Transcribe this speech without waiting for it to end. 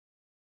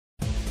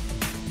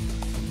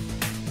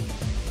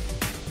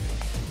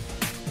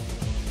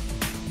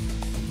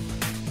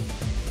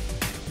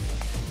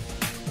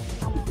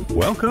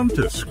Welcome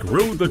to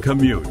Screw the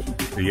Commute,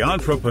 the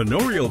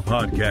entrepreneurial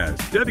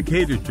podcast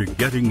dedicated to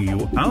getting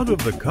you out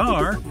of the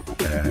car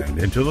and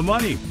into the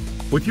money.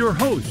 With your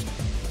host,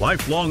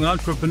 lifelong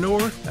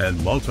entrepreneur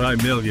and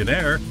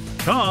multimillionaire,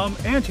 Tom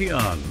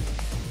Antion.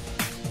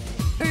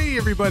 Hey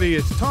everybody,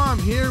 it's Tom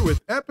here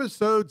with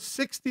episode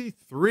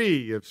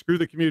 63 of Screw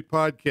the Commute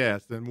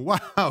podcast. And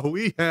wow,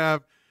 we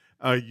have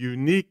a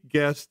unique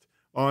guest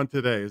on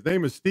today. His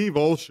name is Steve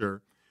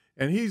Olsher,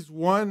 and he's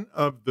one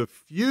of the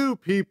few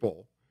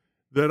people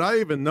that I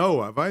even know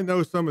of. I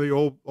know some of the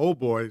old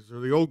boys or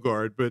the old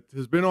guard, but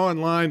has been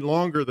online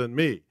longer than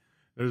me.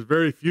 There's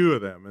very few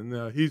of them,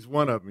 and he's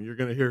one of them. You're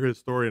going to hear his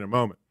story in a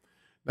moment.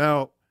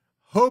 Now,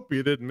 hope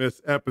you didn't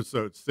miss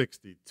episode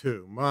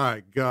 62.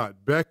 My God,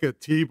 Becca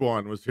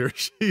T-Bawn was here.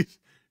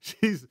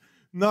 She's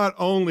not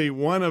only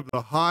one of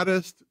the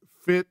hottest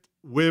fit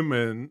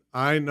women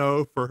I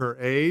know for her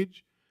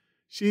age,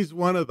 she's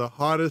one of the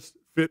hottest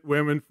fit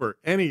women for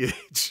any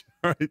age.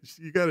 All right,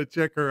 you got to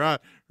check her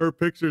out. Her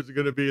pictures are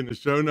going to be in the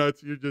show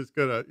notes. You're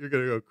gonna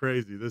go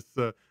crazy. This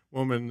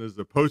woman is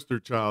a poster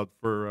child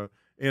for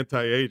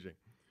anti-aging.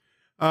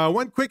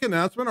 One quick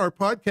announcement: our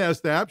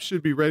podcast app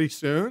should be ready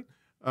soon.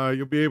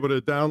 You'll be able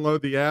to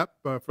download the app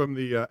from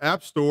the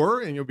App Store,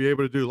 and you'll be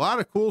able to do a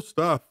lot of cool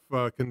stuff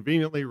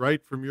conveniently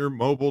right from your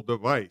mobile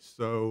device.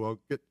 So I'll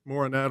get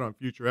more on that on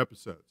future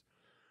episodes.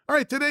 All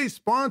right, today's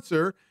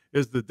sponsor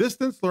is the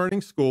Distance Learning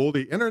School,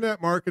 the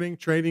Internet Marketing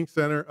Training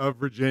Center of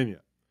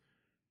Virginia.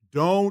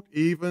 Don't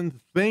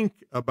even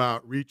think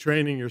about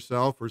retraining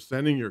yourself or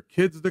sending your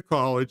kids to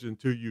college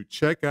until you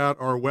check out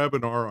our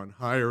webinar on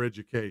higher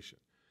education.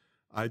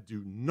 I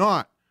do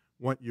not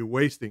want you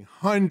wasting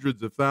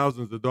hundreds of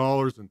thousands of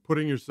dollars and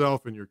putting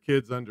yourself and your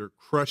kids under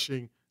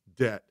crushing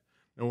debt.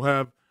 And we'll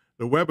have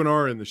the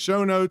webinar in the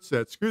show notes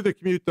at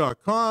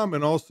screwthecommute.com,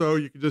 and also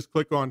you can just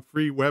click on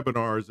free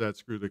webinars at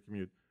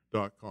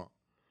screwthecommute.com. All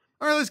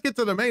right, let's get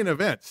to the main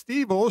event.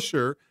 Steve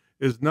Olsher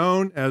is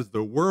known as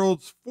the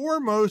world's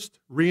foremost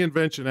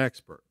reinvention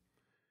expert.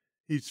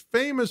 He's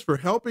famous for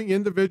helping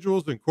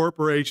individuals and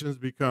corporations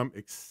become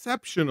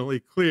exceptionally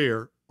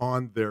clear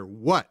on their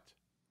what,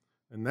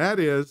 and that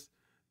is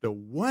the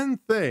one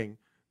thing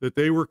that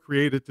they were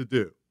created to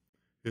do.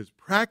 His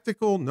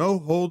practical,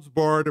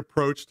 no-holds-barred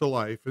approach to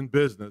life and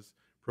business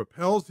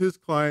propels his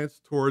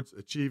clients towards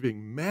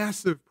achieving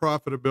massive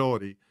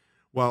profitability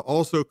while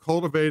also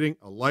cultivating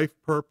a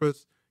life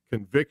purpose,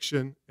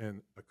 conviction,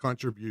 and a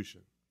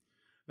contribution.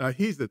 Now,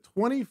 he's a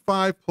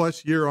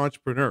 25-plus year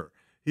entrepreneur.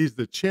 He's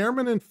the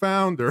chairman and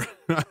founder,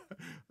 I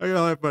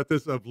gotta laugh about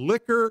this, of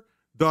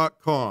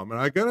Liquor.com. And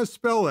I gotta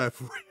spell that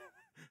for you.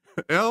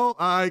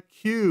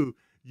 Liquor,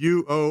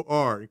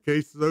 in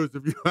case those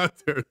of you out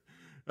there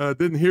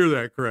didn't hear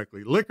that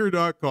correctly.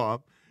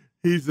 Liquor.com.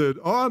 He's an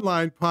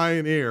online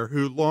pioneer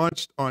who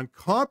launched on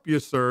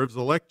CompuServe's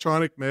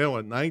electronic mail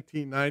in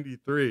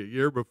 1993, a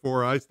year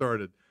before I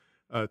started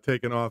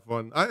taken off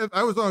on.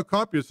 I was on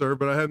CompuServe,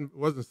 but I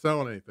wasn't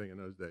selling anything in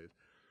those days.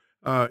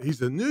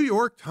 He's a New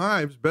York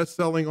Times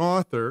best-selling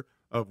author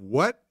of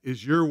What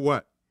is Your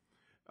What?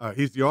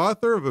 He's the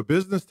author of a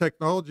business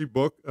technology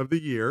book of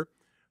the year,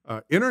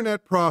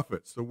 Internet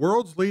Profits. The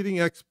world's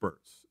leading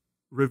experts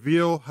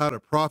reveal how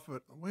to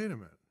profit. Wait a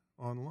minute,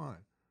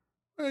 online.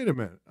 Wait a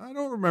minute. I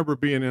don't remember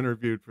being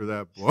interviewed for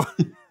that book.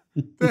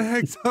 The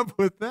heck's up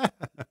with that?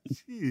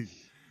 Jeez.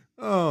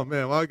 Oh,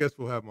 man. Well, I guess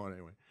we'll have him on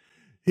anyway.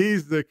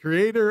 He's the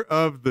creator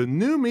of the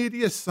New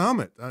Media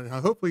Summit.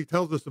 Hopefully he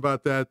tells us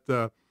about that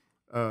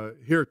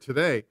here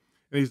today.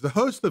 And he's the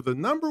host of the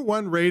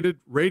 #1 rated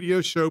radio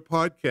show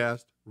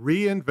podcast,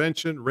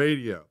 Reinvention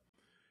Radio.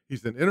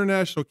 He's an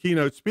international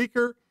keynote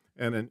speaker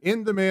and an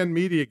in-demand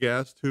media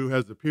guest who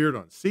has appeared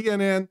on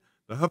CNN,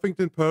 the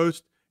Huffington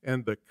Post,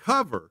 and the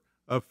cover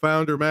of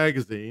Founder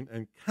magazine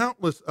and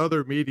countless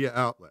other media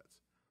outlets.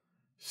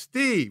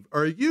 Steve,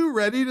 are you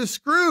ready to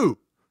screw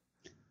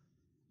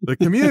the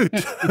commute?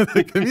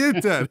 The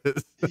commute, that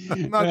is.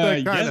 Not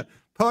that kind of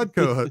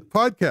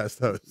podcast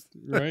host.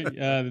 Right.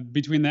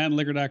 Between that and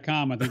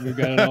Liquor.com, I think we've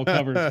got it all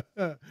covered.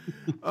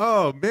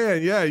 Oh,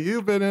 man. Yeah,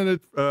 you've been in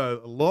it a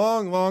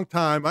long, long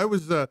time. I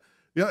was,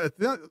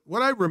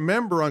 what I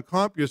remember on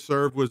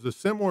CompuServe was a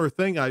similar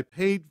thing I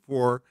paid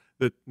for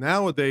that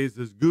nowadays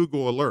is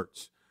Google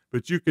Alerts.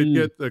 But you could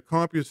get the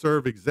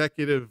CompuServe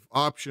executive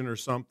option or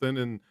something,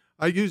 and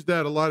I used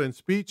that a lot in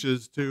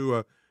speeches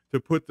to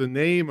put the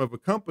name of a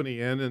company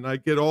in, and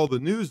I'd get all the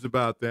news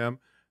about them,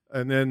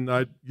 and then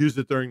I'd use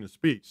it during the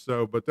speech.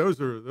 So, but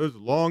those are a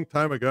long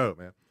time ago,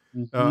 man.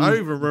 I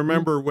even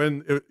remember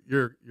when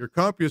your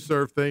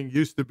CompuServe thing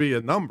used to be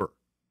a number.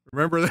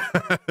 Remember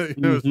that?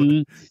 It was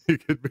like, you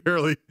could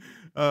barely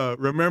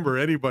remember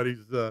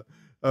anybody's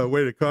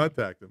way to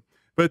contact them.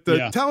 But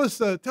tell us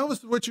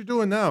what you're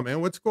doing now,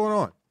 man. What's going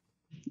on?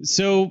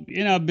 So,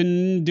 I've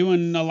been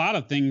doing a lot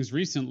of things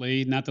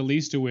recently, not the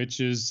least of which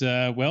is,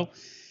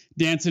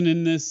 dancing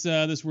in this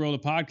world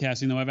of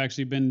podcasting, though I've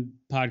actually been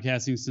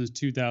podcasting since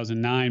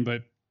 2009.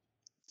 But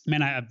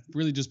man, I've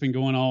really just been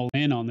going all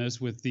in on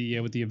this with the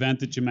event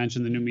that you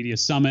mentioned, the New Media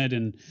Summit,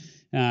 and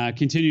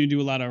continue to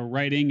do a lot of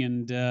writing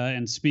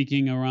and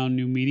speaking around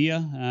new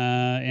media,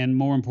 and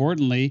more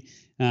importantly,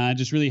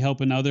 just really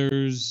helping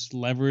others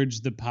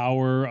leverage the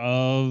power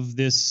of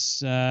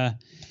this.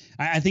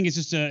 I think it's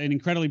just an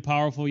incredibly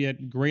powerful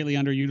yet greatly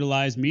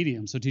underutilized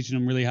medium. So teaching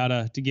them really how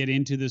to get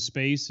into this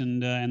space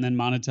and then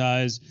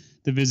monetize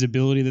the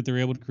visibility that they're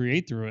able to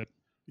create through it.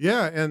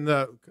 Yeah, and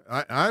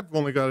I've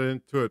only got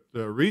into it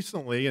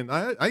recently, and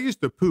I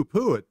used to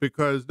poo-poo it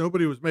because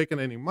nobody was making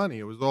any money.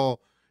 It was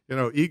all,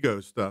 ego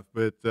stuff.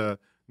 But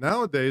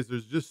nowadays,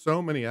 there's just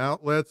so many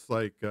outlets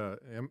like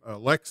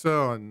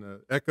Alexa and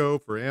Echo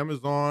for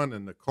Amazon,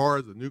 and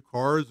the new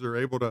cars are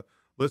able to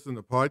listen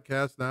to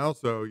podcasts now.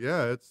 So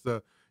yeah, it's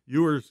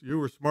you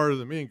were smarter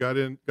than me and got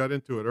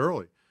into it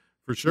early,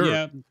 for sure.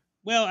 Yeah.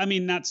 Well, I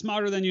mean, not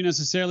smarter than you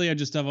necessarily.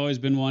 I've always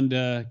been one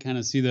to kind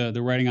of see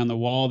the writing on the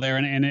wall there.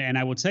 And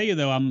I will tell you,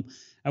 though,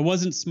 I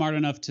wasn't smart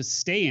enough to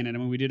stay in it. I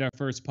mean, we did our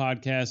first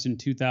podcast in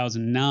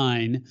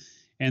 2009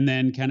 and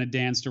then kind of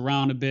danced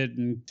around a bit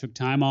and took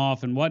time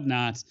off and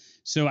whatnot.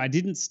 So I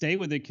didn't stay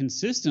with it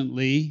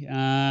consistently,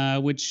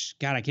 which,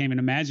 God, I can't even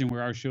imagine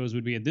where our shows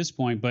would be at this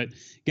point, but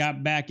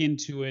got back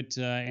into it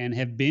and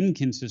have been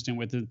consistent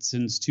with it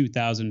since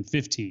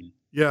 2015.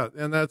 Yeah,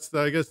 and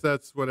I guess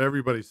that's what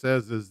everybody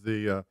says is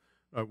the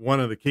one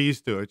of the keys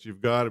to it.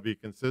 You've got to be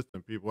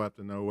consistent. People have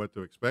to know what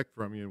to expect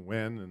from you and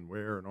when and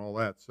where and all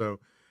that.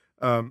 So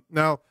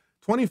now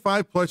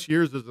 25 plus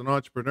years as an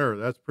entrepreneur,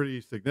 that's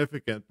pretty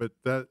significant, but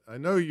that I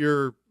know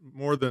you're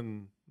more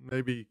than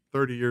maybe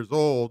 30 years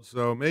old.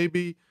 So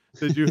maybe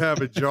did you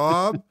have a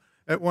job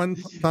at one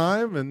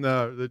time and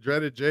the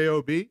dreaded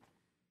job?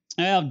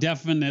 Well,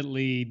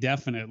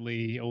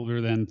 definitely older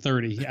than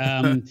 30.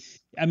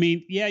 I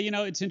mean, yeah,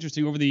 it's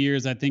interesting. Over the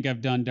years, I think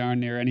I've done darn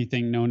near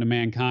anything known to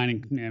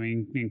mankind. I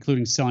mean,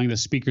 including selling the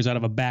speakers out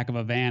of a back of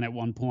a van at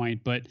one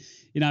point. But,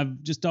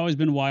 I've just always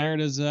been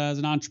wired as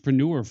an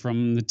entrepreneur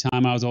from the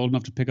time I was old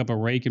enough to pick up a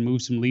rake and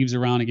move some leaves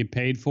around and get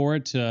paid for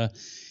it. I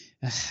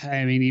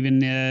mean,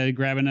 even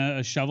grabbing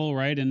a shovel,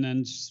 right, and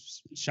then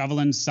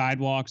shoveling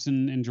sidewalks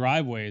and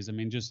driveways. I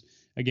mean, just,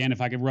 again, if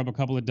I could rub a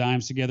couple of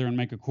dimes together and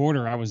make a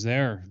quarter, I was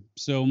there.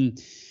 So,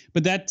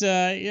 but that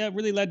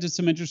really led to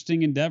some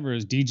interesting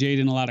endeavors. DJ'd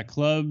in a lot of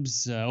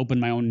clubs, opened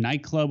my own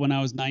nightclub when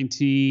I was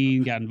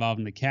 19, got involved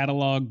in the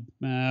catalog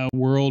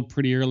world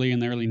pretty early in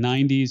the early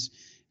 90s.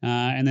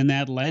 And then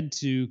that led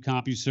to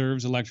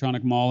CompuServe's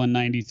Electronic Mall in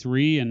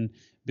 93 and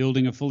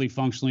building a fully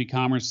functional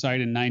e-commerce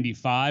site in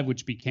 95,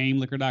 which became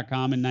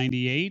liquor.com in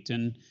 98.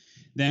 And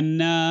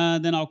then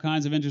all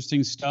kinds of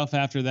interesting stuff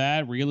after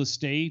that, real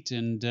estate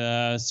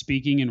and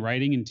speaking and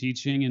writing and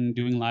teaching and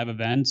doing live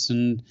events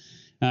and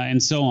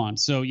so on.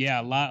 So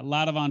yeah, a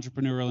lot of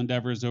entrepreneurial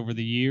endeavors over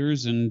the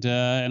years, and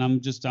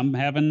I'm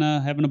having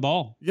a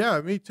ball.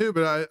 Yeah, me too.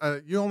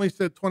 But you only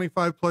said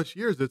 25 plus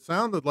years. It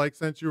sounded like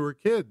since you were a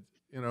kid.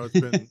 It's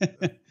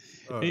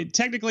been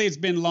technically it's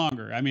been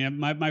longer. I mean,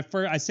 my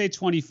first, I say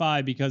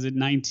 25 because at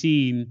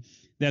 19.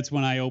 That's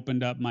when I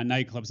opened up my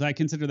nightclub. So I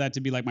consider that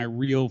to be like my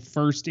real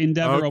first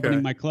endeavor,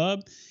 opening my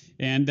club.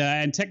 And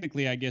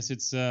technically, I guess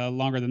it's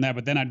longer than that,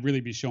 but then I'd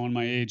really be showing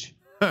my age.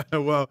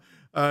 Well,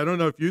 I don't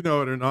know if you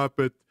know it or not,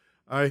 but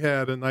I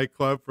had a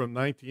nightclub from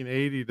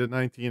 1980 to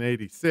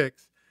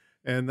 1986,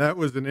 and that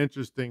was an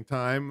interesting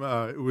time.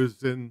 It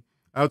was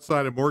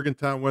outside of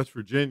Morgantown, West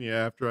Virginia,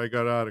 after I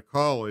got out of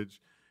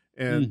college,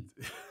 and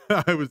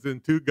I was in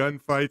 2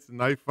 gunfights, a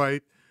knife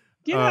fight.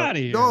 Get out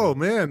of here. Oh,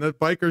 man, the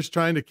bikers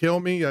trying to kill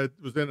me. I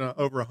was in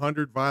over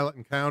 100 violent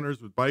encounters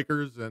with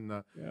bikers, and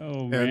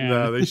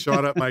they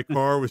shot up my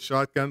car with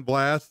shotgun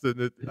blasts.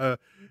 And,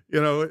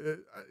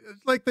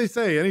 it's like they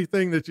say,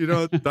 anything that you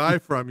don't die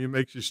from, you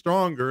makes you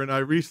stronger. And I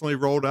recently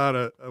rolled out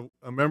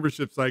a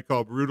membership site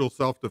called Brutal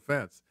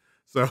Self-Defense.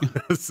 So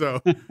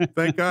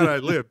thank God I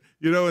lived.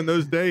 In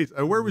those days,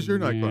 where was your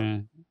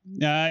nightclub?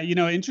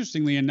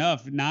 Interestingly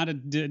enough,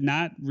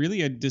 not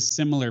really a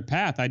dissimilar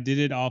path. I did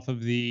it off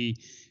of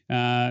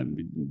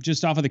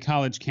just off of the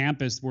college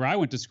campus where I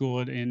went to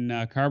school in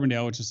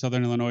Carbondale, which is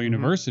Southern Illinois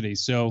University.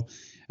 So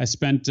I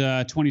spent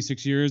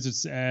 26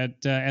 years at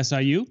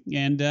SIU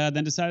and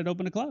then decided to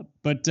open a club.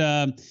 But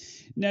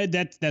no,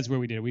 that's where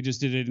we did it. We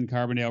just did it in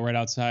Carbondale, right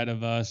outside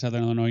of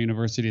Southern Illinois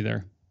University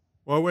there.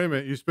 Well, wait a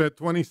minute. You spent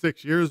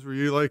 26 years. Were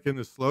you like in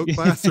the slow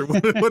class, or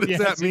what does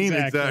that mean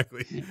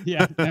exactly?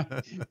 Yeah,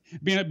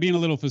 being a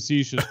little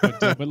facetious,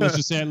 but let's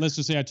just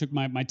say I took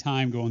my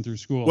time going through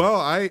school. Well,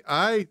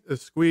 I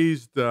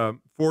squeezed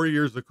 4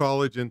 years of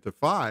college into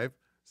 5,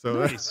 so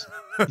nice.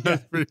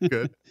 that's pretty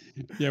good.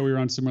 Yeah, we were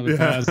on similar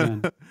paths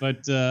then.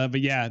 But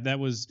yeah, that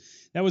was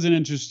an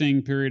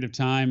interesting period of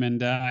time,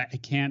 and I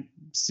can't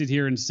sit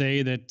here and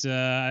say that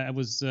I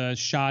was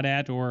shot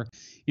at or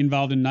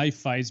involved in knife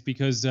fights,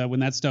 because when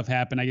that stuff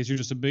happened, I guess you're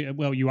just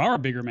you are a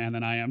bigger man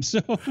than I am.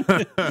 So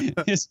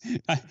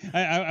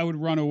I would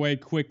run away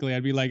quickly.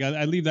 I'd be like,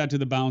 I leave that to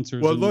the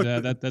bouncers. Well, look,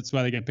 that's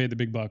why they get paid the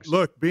big bucks.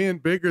 Look, being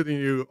bigger than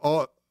you,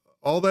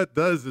 all that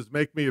does is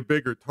make me a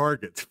bigger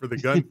target for the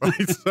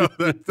gunfight. So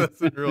that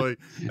doesn't really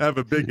have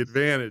a big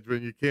advantage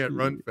when you can't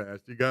run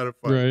fast. You got to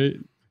fight. Right.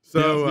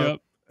 So,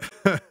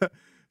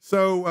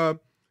 So,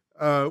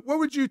 what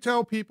would you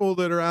tell people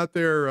that are out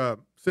there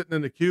sitting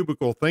in the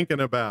cubicle thinking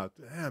about,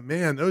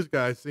 man, those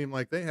guys seem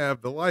like they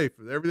have the life.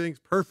 Everything's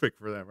perfect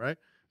for them, right?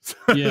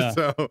 Yeah.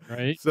 So,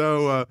 Right.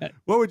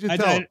 what would you tell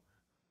them?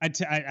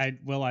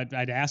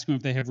 I'd ask them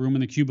if they have room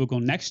in the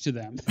cubicle next to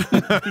them.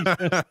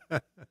 I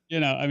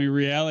mean,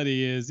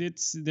 reality is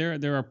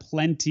there are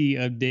plenty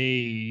of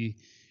days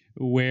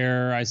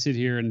where I sit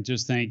here and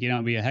just think,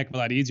 it'd be a heck of a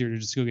lot easier to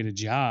just go get a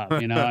job.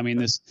 I mean,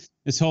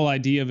 this whole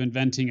idea of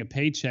inventing a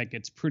paycheck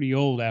gets pretty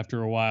old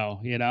after a while.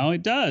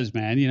 It does,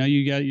 man.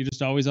 You're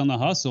just always on the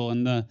hustle,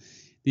 and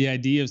the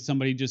idea of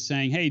somebody just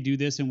saying, hey, do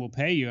this and we'll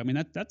pay you. I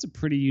mean, that's a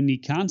pretty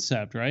unique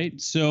concept,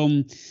 right?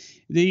 So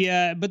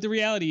but the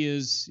reality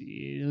is,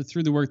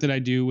 through the work that I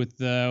do with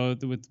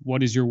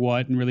what is your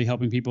what, and really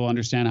helping people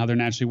understand how they're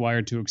naturally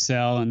wired to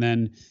excel, and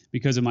then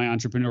because of my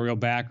entrepreneurial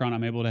background,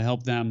 I'm able to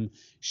help them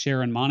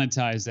share and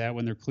monetize that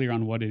when they're clear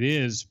on what it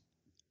is.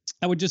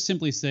 I would just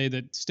simply say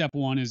that step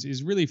one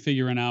is really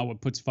figuring out what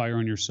puts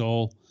fire in your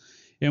soul,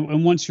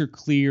 and once you're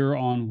clear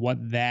on what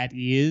that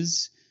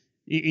is,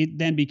 it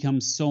then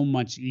becomes so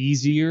much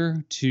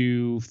easier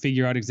to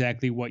figure out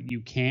exactly what you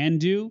can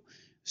do,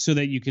 so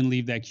that you can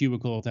leave that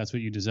cubicle if that's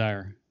what you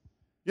desire.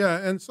 Yeah,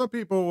 and some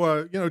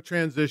people,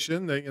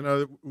 transition. They,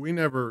 we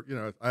never,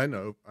 I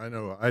know,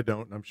 I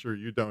don't. And I'm sure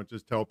you don't.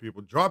 Just tell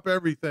people drop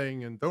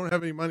everything and don't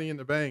have any money in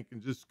the bank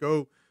and just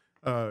go,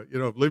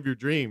 live your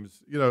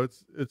dreams.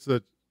 It's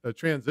a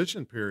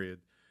transition period.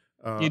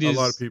 It is. A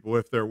lot of people,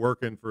 if they're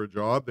working for a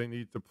job, they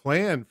need to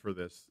plan for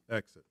this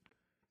exit.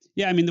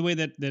 Yeah, I mean, the way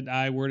that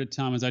I word it,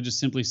 Tom, is I just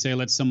simply say,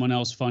 let someone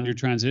else fund your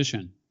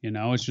transition.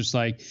 It's just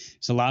like,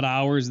 it's a lot of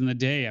hours in the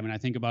day. I mean, I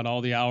think about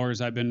all the hours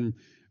I've been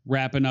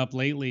wrapping up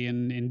lately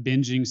and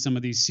binging some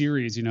of these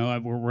series.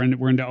 We're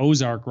into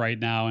Ozark right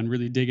now and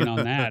really digging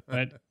on that.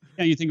 But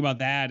you think about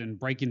that and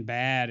Breaking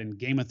Bad and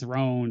Game of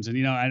Thrones.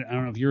 And, I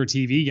don't know if you're a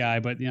TV guy,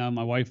 but,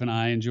 my wife and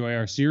I enjoy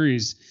our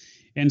series.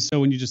 And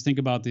so when you just think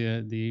about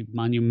the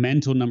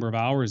monumental number of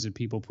hours that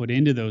people put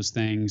into those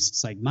things,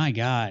 it's like, my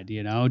God,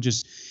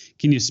 just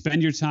can you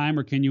spend your time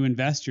or can you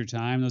invest your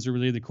time? Those are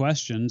really the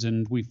questions.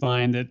 And we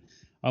find that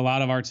a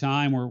lot of our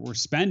time we're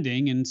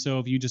spending. And so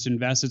if you just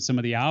invested some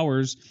of the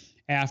hours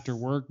after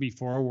work,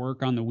 before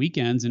work, on the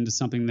weekends into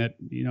something that,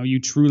 you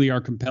truly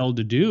are compelled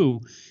to do,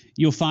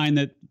 you'll find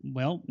that,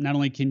 well, not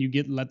only can you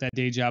let that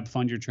day job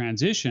fund your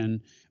transition,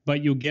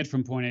 but you'll get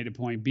from point A to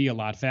point B a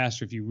lot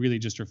faster if you really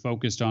just are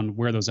focused on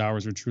where those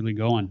hours are truly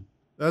going.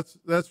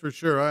 That's for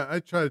sure. I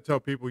try to tell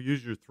people,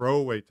 use your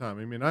throwaway time.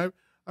 I mean, I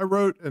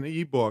wrote an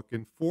ebook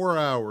in 4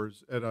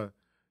 hours at a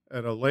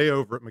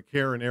layover at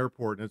McCarran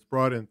Airport, and it's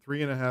brought in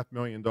 $3.5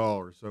 million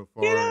so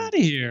far. Get out of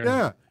here.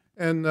 Yeah.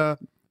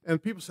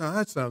 And people say,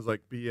 that sounds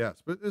like BS,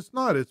 but it's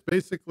not. It's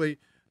basically,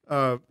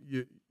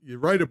 you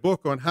write a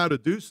book on how to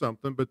do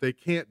something, but they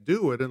can't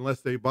do it unless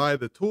they buy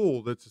the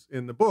tool that's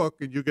in the book,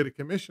 and you get a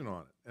commission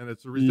on it, and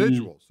it's a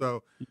residual.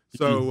 But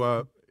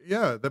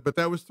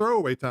that was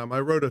throwaway time. I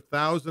wrote a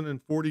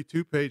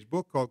 1,042-page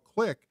book called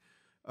Click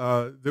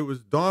that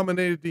was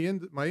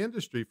dominated my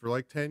industry for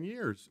like 10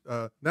 years.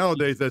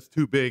 Nowadays, that's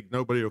too big.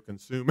 Nobody will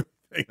consume it.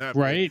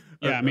 Right.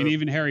 Yeah. I mean,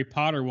 even Harry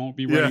Potter won't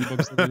be writing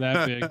books that are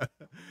that big.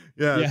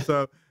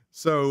 Yeah.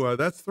 So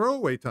that's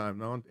throwaway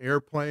time on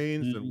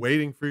airplanes and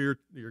waiting for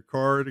your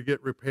car to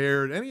get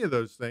repaired. Any of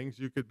those things,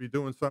 you could be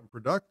doing something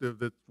productive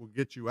that will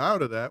get you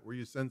out of that, where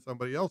you send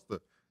somebody else to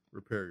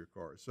repair your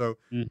car. So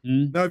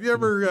now, have you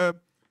ever,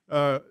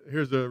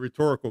 here's a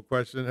rhetorical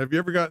question. Have you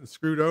ever gotten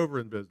screwed over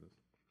in business?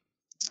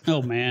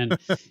 Oh man,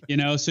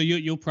 so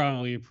you'll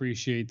probably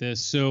appreciate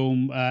this. So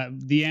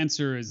the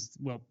answer is,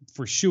 well,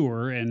 for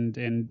sure, and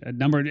a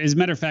number. As a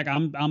matter of fact,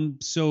 I'm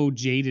so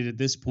jaded at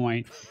this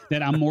point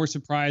that I'm more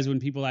surprised when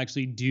people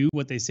actually do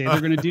what they say they're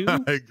going to do.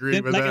 I agree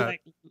with that.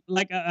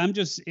 I'm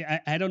just,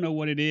 I don't know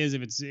what it is.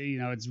 If it's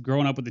it's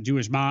growing up with a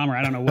Jewish mom, or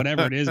I don't know,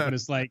 whatever it is, but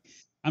it's like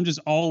I'm just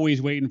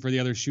always waiting for the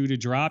other shoe to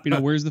drop.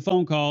 Where's the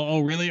phone call?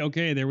 Oh, really?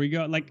 Okay, there we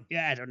go.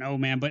 I don't know,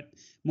 man. But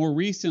more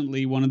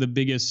recently, one of the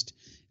biggest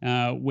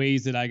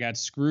ways that I got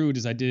screwed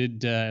is I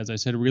did, as I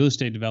said, real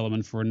estate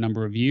development for a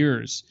number of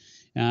years.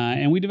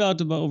 And we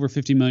developed about over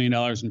 $50 million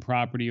in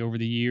property over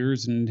the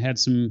years, and had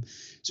some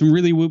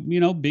really,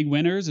 big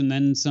winners, and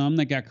then some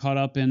that got caught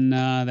up in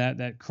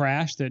that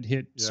crash that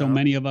hit so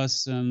many of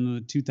us in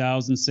the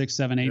 2006,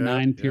 7, 8,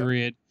 9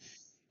 period.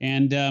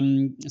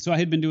 And so I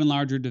had been doing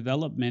larger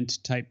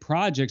development type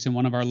projects, and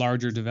one of our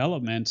larger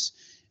developments,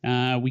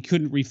 we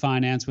couldn't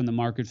refinance when the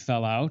market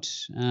fell out.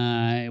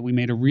 We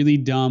made a really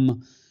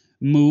dumb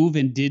move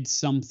and did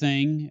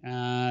something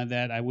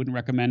that I wouldn't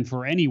recommend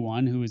for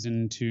anyone who is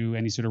into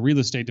any sort of real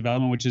estate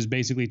development, which is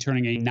basically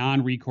turning a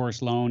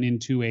non-recourse loan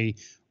into a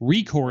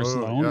recourse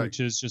loan, which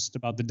is just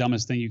about the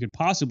dumbest thing you could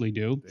possibly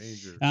do.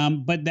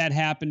 But that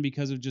happened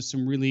because of just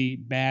some really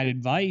bad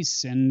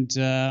advice. And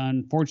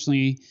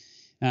unfortunately,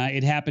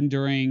 it happened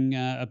during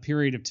a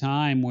period of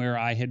time where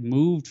I had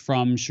moved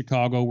from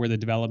Chicago, where the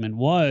development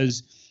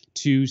was,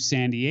 to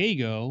San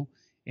Diego.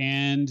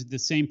 And the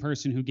same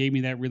person who gave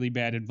me that really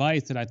bad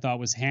advice that I thought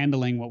was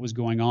handling what was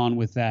going on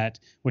with that,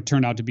 what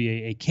turned out to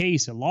be a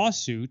case, a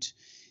lawsuit,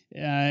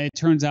 it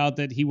turns out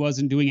that he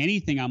wasn't doing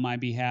anything on my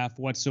behalf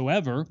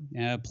whatsoever.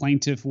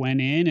 Plaintiff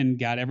went in and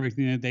got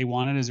everything that they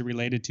wanted as it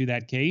related to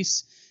that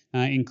case,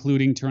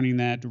 including turning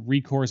that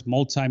recourse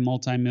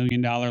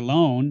multi-million-dollar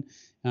loan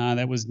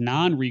that was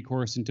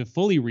non-recourse into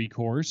fully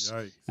recourse,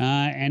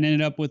 and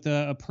ended up with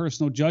a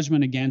personal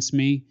judgment against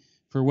me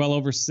for well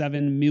over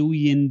 $7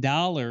 million.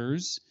 That'll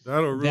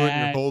ruin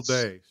your whole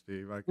day,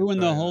 Steve. Ruin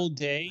the whole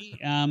day.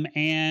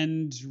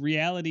 And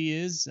reality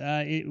is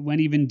it went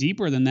even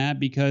deeper than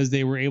that because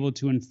they were able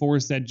to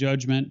enforce that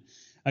judgment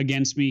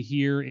against me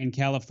here in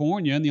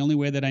California. And the only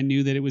way that I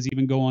knew that it was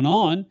even going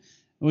on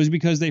was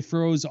because they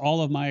froze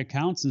all of my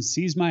accounts and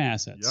seized my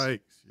assets.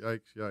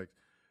 Yikes.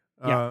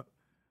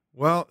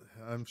 Well,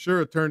 I'm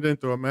sure it turned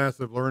into a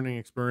massive learning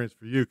experience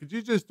for you. Could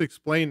you just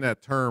explain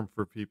that term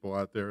for people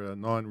out there,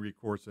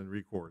 non-recourse and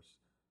recourse?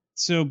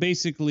 So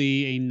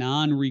basically, a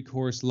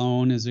non-recourse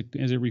loan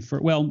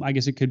well, I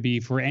guess it could be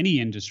for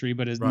any industry,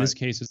 but in this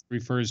case, it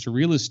refers to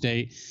real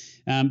estate.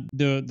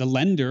 The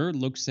lender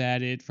looks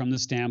at it from the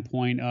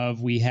standpoint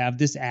of, we have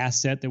this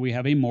asset that we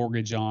have a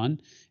mortgage on,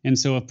 and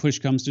so if push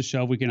comes to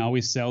shove, we can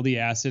always sell the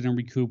asset and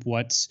recoup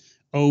what's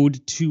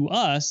owed to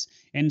us,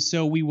 and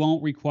so we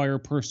won't require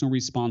personal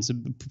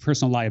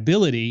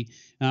liability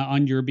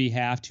on your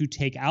behalf to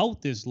take out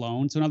this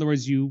loan. So in other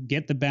words, you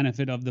get the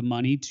benefit of the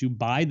money to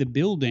buy the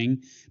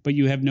building, but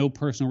you have no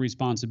personal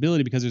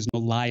responsibility because there's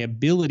no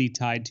liability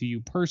tied to you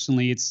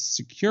personally. It's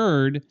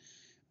secured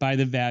by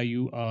the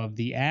value of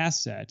the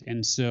asset.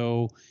 And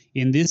so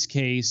in this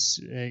case,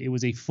 it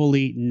was a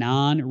fully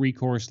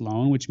non-recourse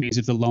loan, which means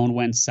if the loan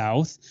went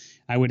south,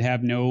 I would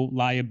have no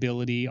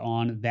liability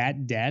on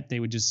that debt. They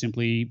would just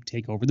simply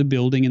take over the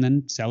building and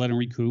then sell it and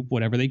recoup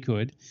whatever they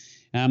could.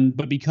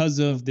 But because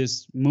of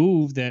this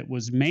move that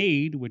was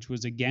made, which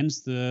was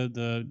against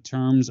the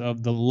terms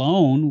of the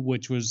loan,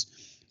 which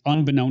was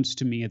unbeknownst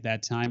to me at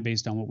that time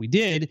based on what we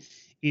did,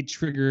 it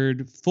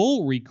triggered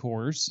full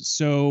recourse.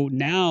 So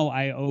now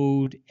I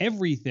owed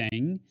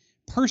everything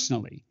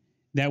personally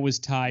that was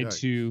tied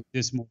to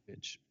this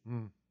mortgage.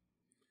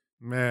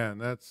 Man,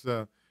 that's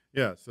so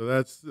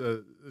that's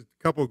a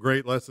couple of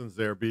great lessons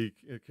there. Be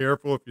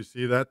careful if you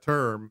see that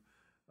term,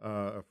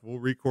 a full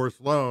recourse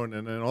loan,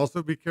 and then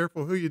also be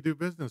careful who you do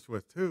business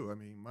with too. I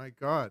mean, my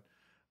God,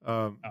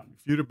 if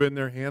you'd have been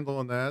there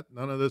handling that,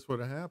 none of this would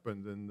have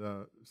happened. And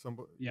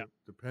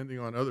depending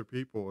on other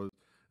people,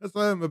 that's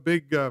why I'm a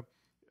big.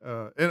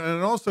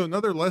 And also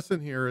another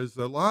lesson here is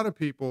a lot of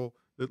people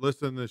that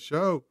listen to this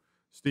show,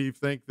 Steve,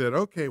 think that,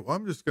 okay, well,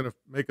 I'm just going to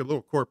make a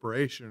little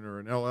corporation or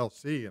an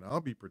LLC and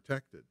I'll be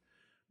protected.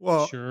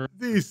 Well,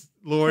 these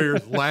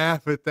lawyers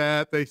laugh at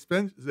that. They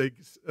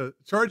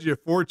charge you a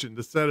fortune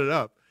to set it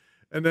up.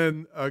 And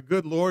then a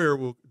good lawyer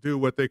will do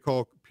what they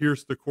call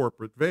pierce the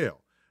corporate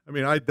veil. I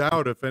mean, I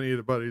doubt if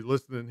anybody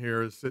listening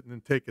here is sitting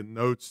and taking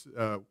notes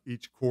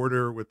each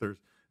quarter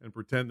and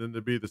pretending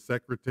to be the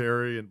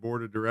secretary and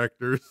board of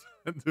directors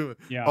and doing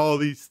all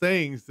these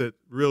things that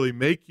really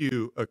make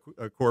you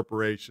a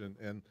corporation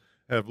and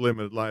have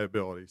limited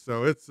liability.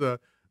 So it's a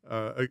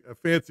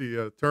fancy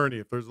attorney.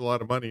 If there's a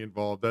lot of money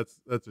involved, that's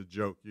a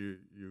joke. You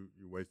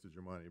wasted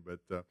your money. But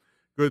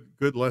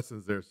good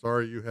lessons there.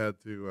 Sorry you had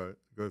to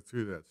go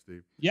through that,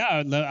 Steve.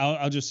 Yeah,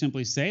 I'll just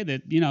simply say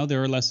that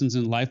there are lessons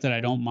in life that I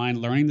don't mind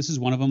learning. This is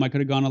one of them. I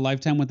could have gone a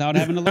lifetime without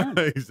having to learn.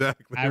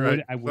 Exactly.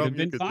 I would have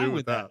been fine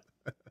with that.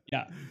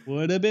 Yeah,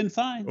 would have been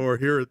fine. Or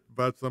hear it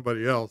about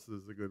somebody else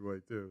is a good way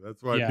too.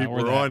 That's why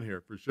people are on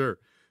here for sure.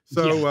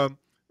 So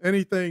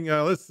anything,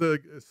 let's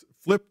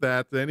flip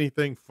that to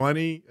anything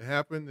funny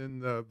happened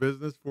in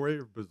business for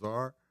you or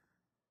bizarre?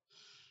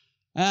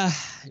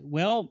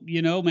 Well,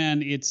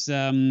 man, it's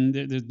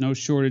there's no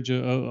shortage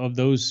of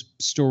those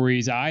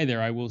stories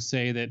either. I will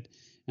say that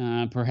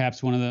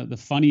perhaps one of the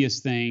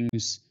funniest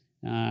things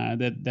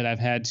that I've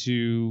had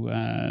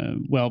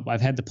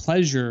I've had the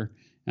pleasure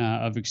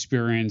of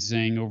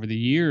experiencing over the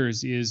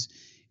years is,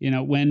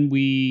 when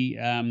we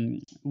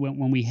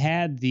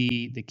had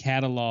the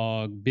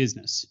catalog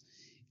business,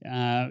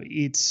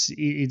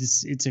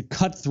 it's a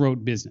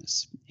cutthroat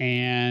business,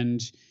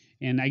 and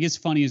I guess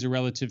funny is a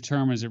relative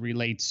term as it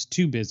relates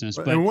to business.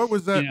 But and what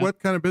was that? What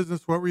kind of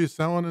business? What were you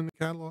selling in the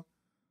catalog?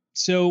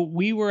 So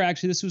we were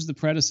this was the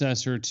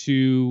predecessor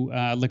to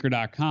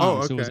Liquor.com. Oh,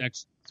 okay. So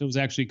it was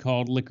actually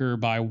called Liquor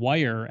by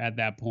Wire at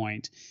that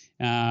point,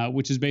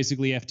 which is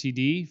basically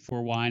FTD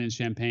for wine and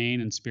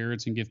champagne and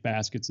spirits and gift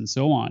baskets and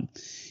so on.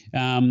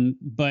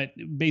 But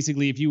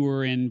basically, if you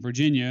were in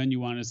Virginia and you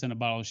wanted to send a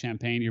bottle of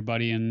champagne to your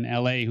buddy in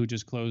LA who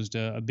just closed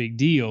a big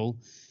deal,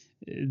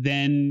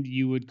 then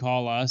you would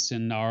call us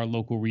and our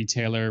local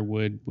retailer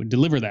would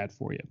deliver that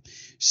for you.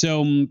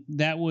 So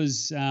that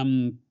was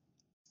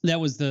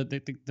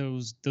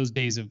those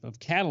days of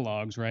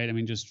catalogs, right? I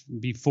mean,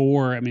 just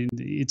before. I mean,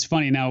 it's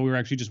funny now. We were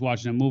actually just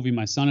watching a movie.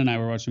 My son and I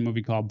were watching a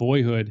movie called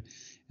Boyhood,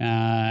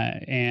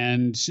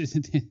 and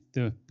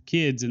the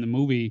kids in the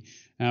movie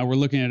we're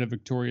looking at a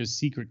Victoria's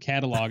Secret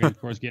catalog, and of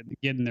course,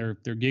 getting their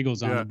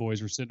giggles on. The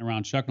boys were sitting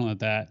around chuckling at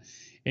that.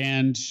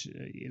 And,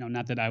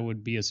 not that I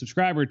would be a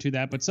subscriber to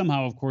that, but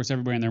somehow, of course,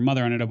 everybody and their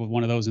mother ended up with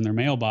one of those in their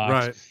mailbox.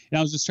 Right. And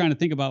I was just trying to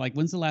think about, like,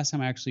 when's the last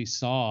time I actually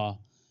saw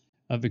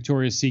a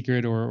Victoria's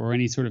Secret or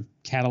any sort of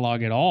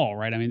catalog at all,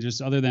 right? I mean, just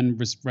other than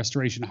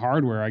Restoration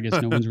Hardware, I guess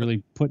no one's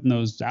really putting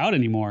those out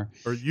anymore.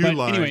 Or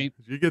Uline. Anyway,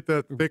 you get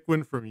that thick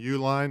one from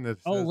Uline.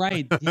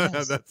 Right.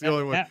 Yes. That's the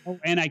only one.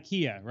 And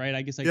IKEA, right?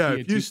 I guess IKEA. Yeah, if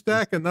you too.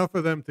 stack enough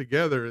of them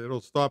together,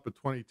 it'll stop at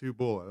 22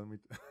 bullet.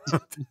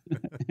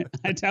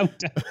 I don't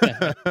doubt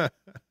that.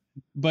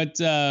 But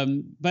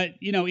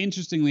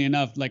interestingly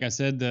enough, like I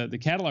said, the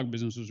catalog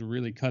business was a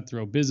really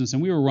cutthroat business,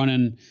 and we were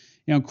running,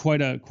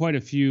 quite a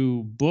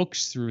few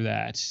books through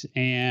that.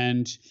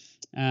 And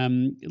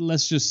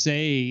let's just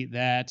say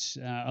that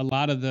a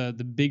lot of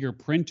the bigger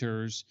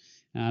printers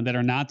that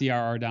are not the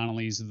R.R.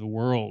 Donnellys of the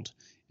world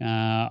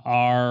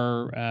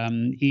are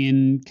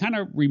in kind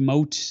of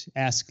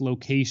remote-esque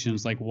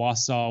locations like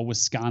Wausau,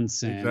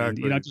 Wisconsin.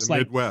 Exactly. And, just the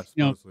like Midwest,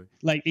 mostly.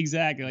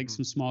 mostly. Like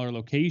some smaller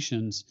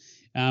locations.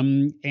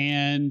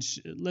 And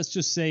let's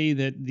just say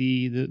that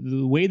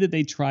the way that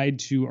they tried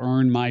to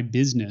earn my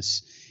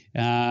business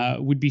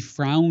would be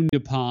frowned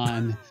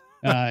upon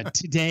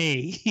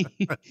today,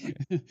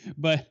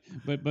 but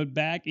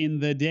back in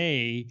the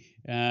day,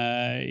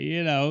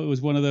 it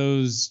was one of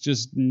those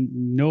just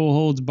no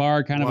holds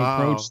barred kind of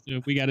approach.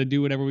 We got to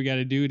do whatever we got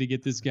to do to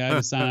get this guy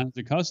to sign as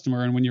a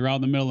customer. And when you're out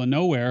in the middle of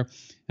nowhere,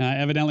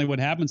 evidently what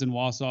happens in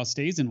Wausau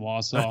stays in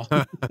Wausau.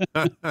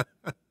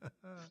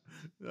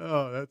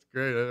 Oh, that's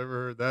great. I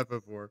never heard that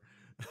before.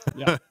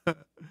 Yeah.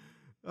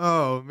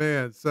 Oh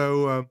man.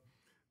 So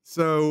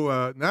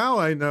now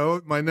I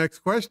know my next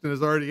question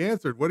is already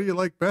answered. What do you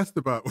like best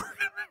about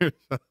working for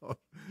yourself?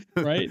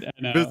 Right.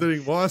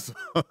 Visiting Wausau.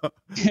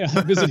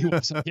 Yeah, visiting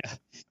Wausau. Yeah.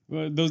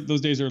 Well,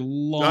 those days are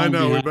long. I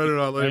know. Behind, we better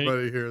not let right?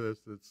 anybody hear this.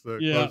 It's close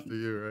to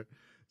you, right?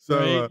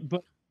 So, right.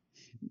 But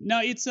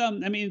no, it's I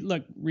mean,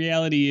 look,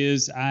 reality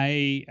is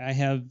I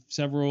have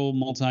several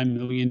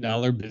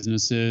multi-million-dollar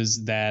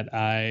businesses that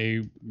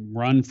I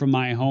run from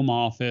my home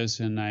office,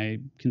 and I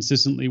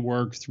consistently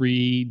work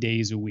 3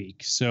 days a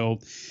week. So,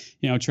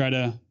 try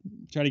to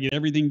get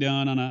everything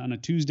done on a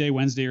Tuesday,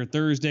 Wednesday, or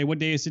Thursday. What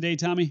day is today,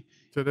 Tommy?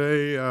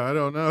 Today, I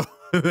don't know.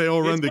 They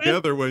all run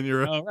together when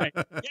you're. Oh, right.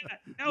 Yeah.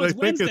 No, I it's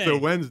think Wednesday. it's a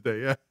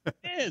Wednesday. Yeah. It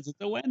is.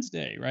 It's a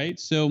Wednesday, right?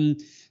 So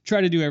try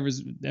to do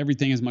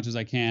everything as much as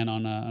I can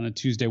on a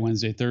Tuesday,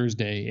 Wednesday,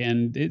 Thursday,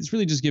 and it's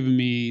really just given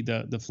me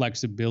the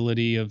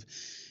flexibility of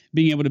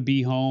being able to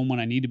be home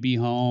when I need to be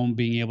home,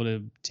 being able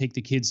to take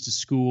the kids to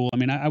school. I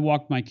mean, I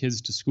walked my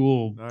kids to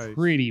school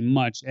pretty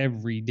much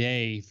every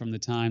day from the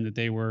time that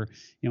they were,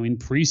 in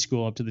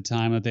preschool up to the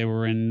time that they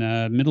were in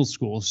middle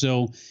school.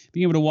 So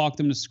being able to walk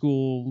them to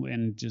school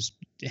and just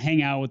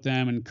hang out with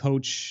them and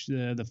coach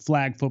the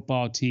flag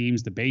football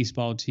teams, the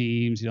baseball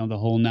teams, the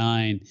whole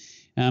nine.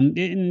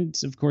 And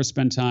of course,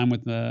 spend time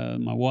with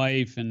my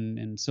wife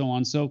and so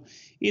on. So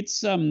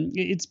it's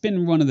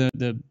been one of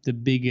the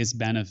biggest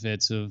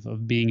benefits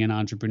of being an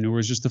entrepreneur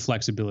is just the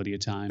flexibility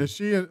of time. Is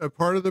she a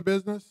part of the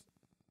business?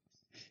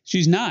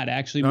 She's not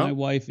actually. No? My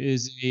wife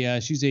is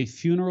she's a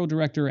funeral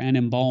director and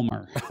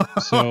embalmer.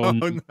 So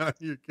no,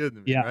 you're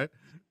kidding me, right?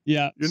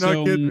 Yeah, you're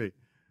not kidding me.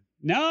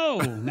 No,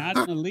 not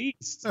in the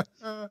least.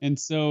 And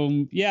so,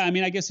 I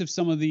mean, I guess if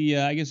some of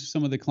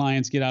the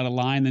clients get out of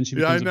line, then she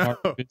becomes a part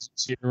of the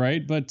business here,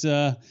 right? But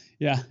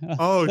yeah.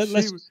 Oh,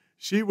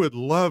 she would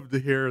love to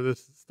hear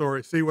this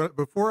story. See,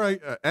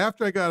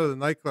 after I got out of the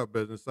nightclub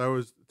business, I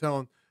was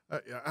telling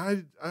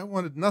I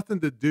wanted nothing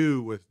to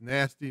do with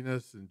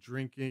nastiness and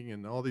drinking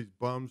and all these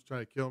bums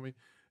trying to kill me,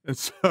 and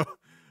so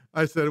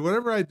I said,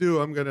 whatever I do,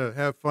 I'm going to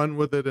have fun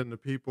with it, and the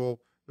people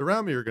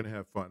around me are going to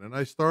have fun. And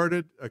I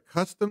started a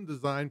custom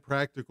design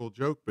practical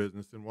joke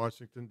business in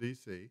Washington,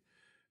 D.C.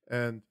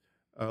 And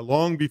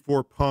long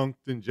before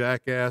Punk'd and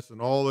Jackass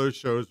and all those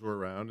shows were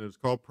around, it was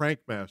called Prank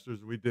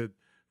Masters. We did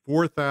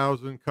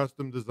 4,000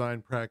 custom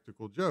design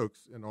practical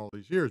jokes in all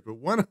these years. But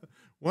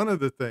one of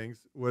the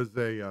things was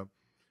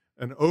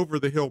an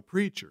over-the-hill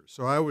preacher.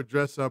 So I would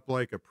dress up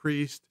like a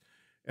priest,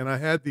 and I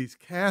had these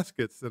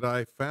caskets that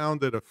I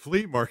found at a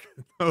flea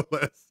market, no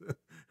less,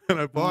 and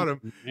I bought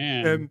them.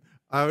 And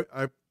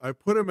I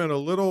put them in a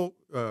little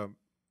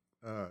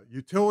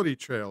utility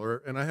trailer,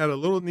 and I had a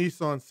little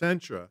Nissan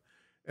Sentra,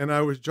 and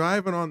I was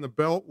driving on the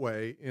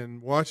Beltway in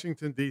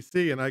Washington,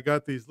 D.C., and I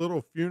got these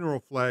little funeral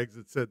flags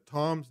that said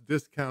Tom's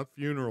Discount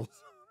Funerals.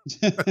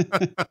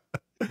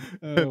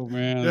 Oh,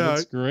 man,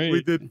 that's great.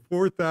 We did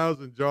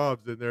 4,000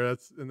 jobs in there.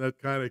 That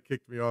kind of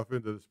kicked me off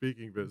into the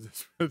speaking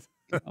business.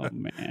 Oh,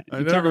 man.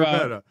 I never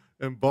met an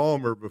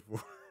embalmer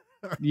before.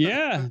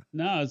 Yeah,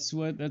 no, that's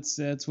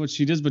what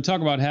she does. But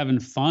talk about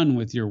having fun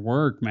with your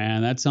work,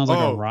 man. That sounds like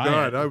a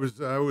riot. God,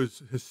 I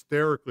was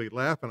hysterically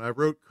laughing. I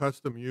wrote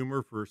custom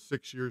humor for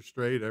 6 years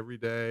straight every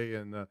day,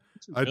 and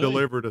I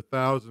delivered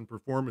 1,000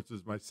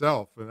 performances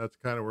myself, and that's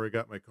kind of where I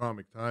got my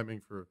comic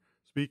timing for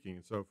speaking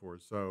and so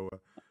forth. So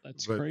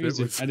that's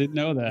crazy. I didn't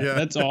know that. Yeah.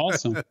 That's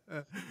awesome.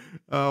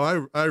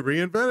 I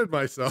reinvented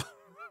myself.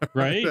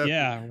 Right?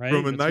 Yeah, right.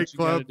 From a That's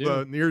what you nightclub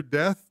gotta do. near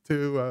death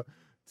to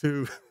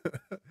to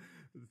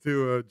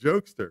a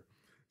jokester.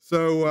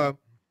 So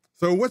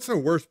what's the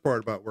worst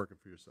part about working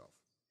for yourself?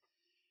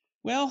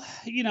 Well,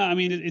 I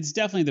mean, it's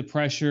definitely the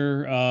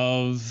pressure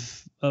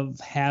of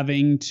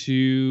having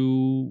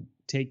to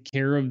take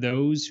care of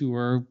those who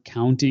are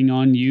counting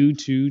on you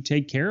to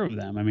take care of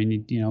them. I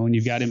mean, when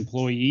you've got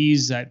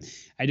employees that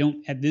I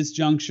don't at this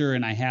juncture,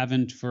 and I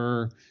haven't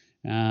for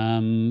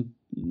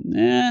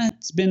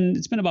it's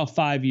been about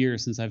 5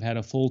 years since I've had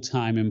a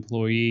full-time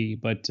employee.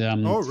 But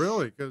Oh,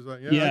 really? Because I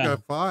yeah,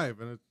 got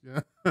 5, and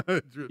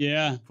it's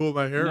yeah, pull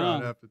my hair out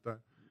no, half the time.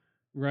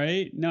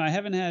 right. No, I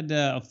haven't had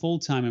a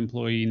full-time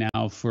employee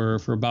now for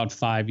about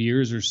 5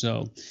 years or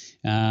so.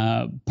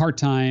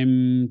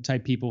 Part-time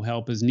type people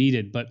help as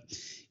needed, but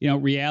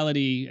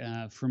reality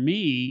for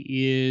me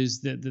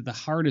is that the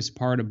hardest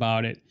part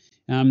about it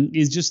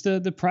is just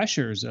the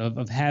pressures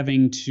of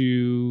having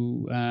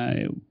to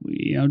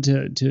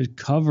to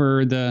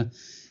cover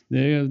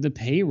the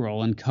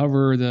payroll and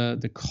cover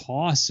the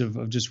costs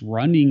of just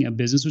running a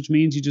business, which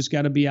means you just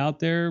got to be out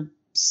there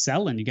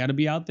selling. You got to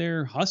be out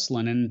there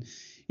hustling, and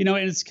and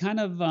it's kind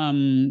of I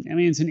mean,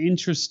 it's an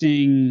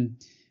interesting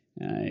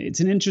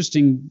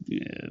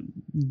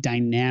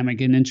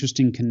dynamic, an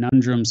interesting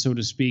conundrum, so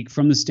to speak,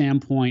 from the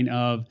standpoint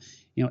of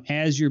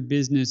as your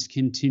business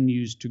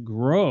continues to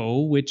grow,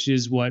 which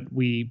is what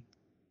we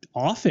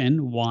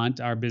often want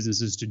our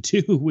businesses to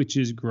do, which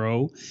is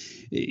grow,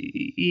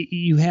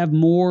 you have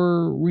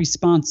more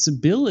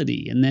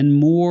responsibility, and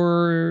then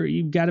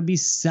you've got to be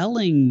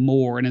selling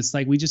more, and it's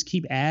like we just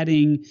keep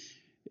adding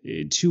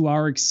to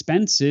our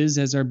expenses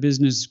as our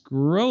business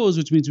grows,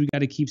 which means we got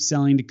to keep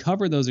selling to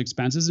cover those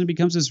expenses, and it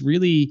becomes this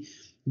really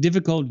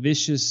difficult,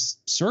 vicious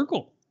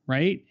circle,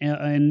 right?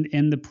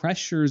 And the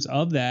pressures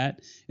of that,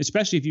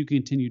 especially if you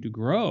continue to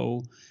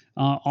grow,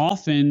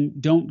 often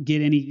don't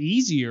get any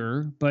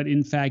easier, but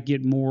in fact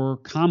get more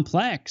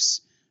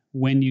complex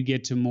when you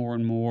get to more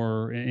and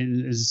more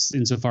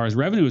insofar as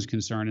revenue is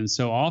concerned. And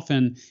so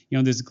often,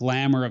 this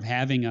glamour of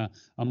having a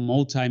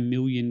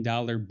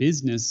multi-million-dollar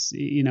business, is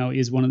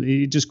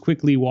it just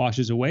quickly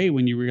washes away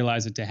when you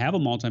realize that to have a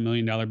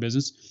multi-million-dollar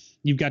business,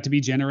 you've got to be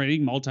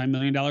generating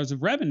multi-million dollars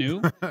of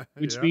revenue,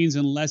 which means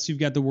unless you've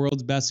got the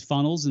world's best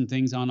funnels and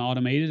things on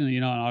automated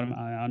and,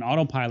 on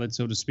autopilot,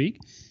 so to speak,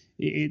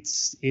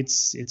 it's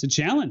a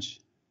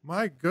challenge.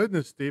 My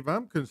goodness, Steve,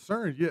 I'm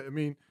concerned. Yeah, I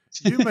mean,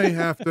 you may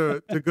have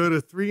to go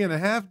to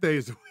 3.5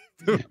 days a week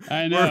to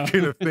I know.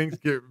 working if things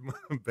get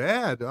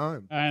bad. I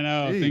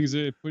know things.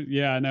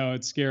 I know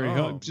it's scary.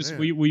 Oh, just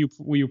man.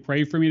 will you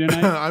pray for me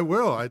tonight? I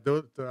will. I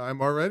do.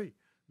 I'm already.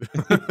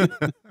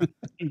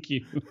 Thank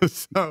you.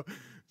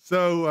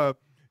 So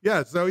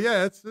yeah.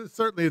 It's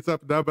certainly it's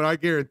up and down, but I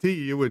guarantee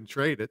you wouldn't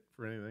trade it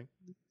for anything.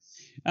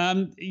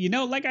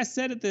 Like I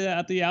said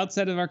at the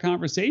outset of our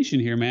conversation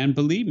here, man,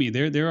 believe me,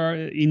 there are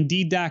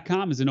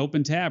Indeed.com is an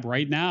open tab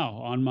right now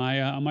on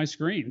my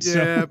screen.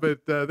 Yeah,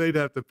 but they'd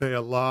have to pay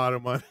a lot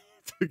of money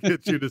to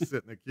get you to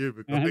sit in the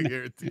cubicle. I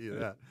guarantee you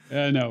that.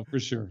 No, for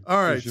sure.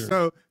 All right.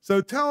 Sure.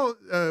 So tell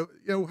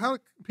how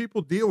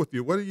people deal with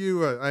you. What do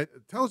you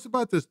tell us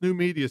about this new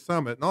media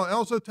summit, and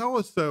also tell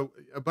us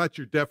about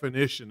your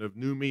definition of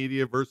new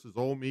media versus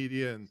old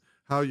media and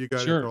how you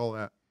got into all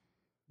that.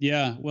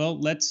 Yeah, well,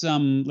 let's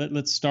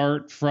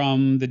start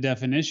from the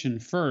definition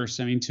first.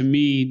 I mean, to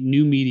me,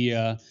 new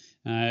media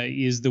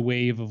is the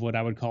wave of what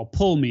I would call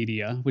pull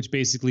media, which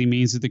basically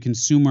means that the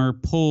consumer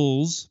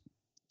pulls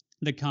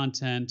the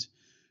content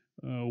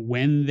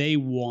when they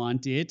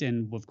want it,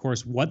 and of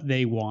course, what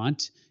they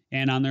want,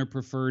 and on their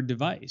preferred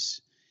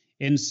device.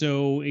 And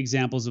so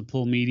examples of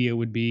pull media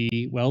would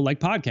be, well,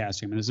 like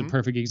podcasting. I mean, this is a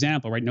perfect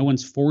example, right? No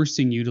one's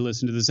forcing you to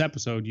listen to this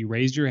episode. You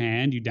raised your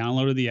hand, you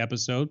downloaded the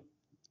episode,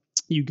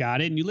 you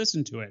got it, and you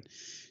listened to it.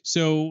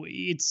 So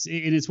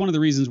it's one of the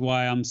reasons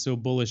why I'm so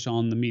bullish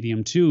on the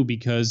medium too,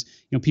 because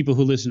people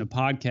who listen to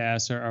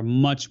podcasts are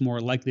much more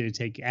likely to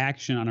take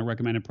action on a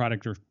recommended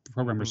product or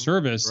program or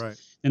service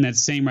than that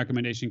same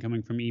recommendation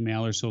coming from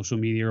email or social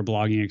media or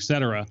blogging, et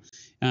cetera.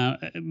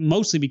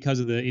 Mostly because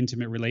of the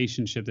intimate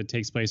relationship that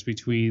takes place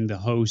between the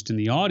host and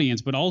the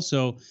audience, but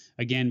also,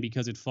 again,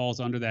 because it falls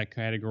under that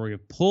category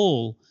of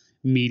pull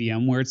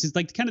medium, where it's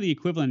like kind of the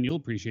equivalent, and you'll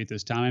appreciate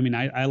this, Tom. I mean,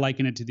 I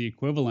liken it to the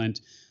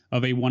equivalent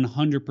of a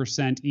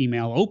 100%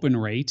 email open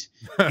rate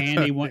and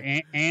a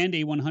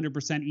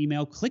 100%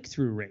 email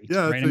click-through rate.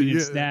 Yeah, right. I mean,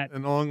 it's that,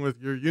 and along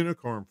with your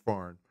unicorn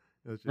farm,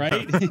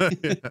 right?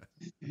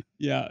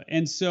 Yeah,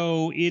 and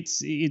so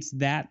it's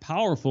that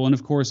powerful. And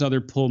of course,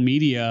 other pull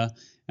media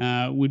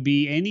would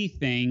be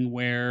anything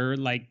where,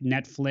 like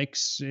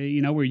Netflix,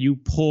 where you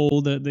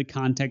pull the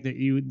content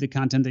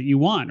that you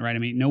want, right? I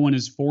mean, no one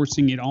is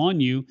forcing it on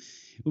you,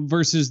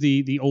 versus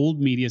the old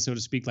media, so to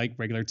speak, like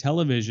regular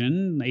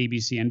television,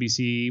 ABC,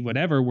 NBC,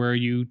 whatever, where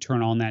you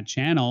turn on that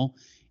channel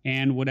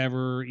and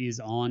whatever is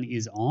on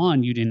is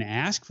on. You didn't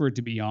ask for it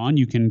to be on.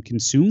 You can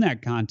consume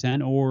that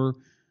content, or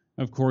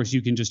of course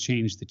you can just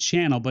change the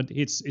channel, but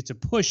it's a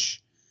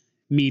push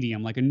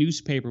medium. Like a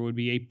newspaper would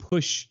be a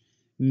push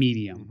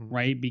medium,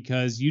 right?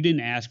 Because you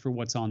didn't ask for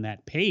what's on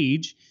that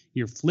page.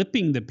 You're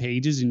flipping the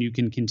pages and you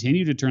can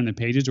continue to turn the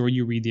pages, or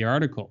you read the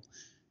article,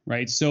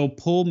 right? So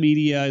pull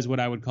media is what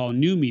I would call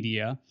new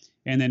media,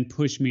 and then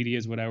push media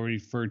is what I would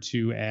refer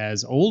to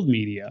as old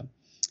media.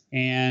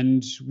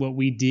 And what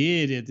we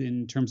did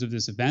in terms of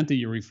this event that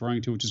you're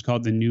referring to, which is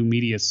called the New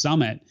Media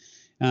Summit,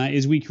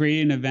 is we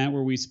created an event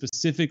where we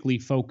specifically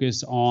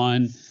focus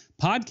on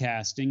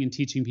podcasting and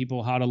teaching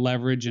people how to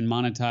leverage and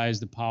monetize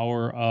the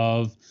power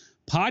of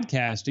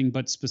podcasting.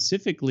 But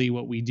specifically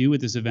what we do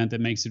with this event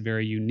that makes it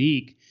very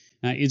unique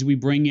is we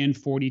bring in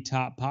 40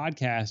 top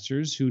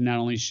podcasters who not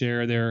only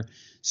share their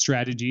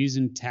strategies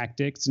and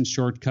tactics and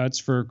shortcuts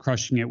for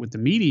crushing it with the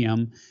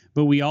medium,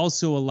 but we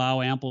also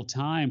allow ample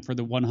time for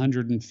the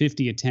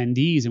 150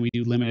 attendees, and we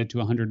do limit it to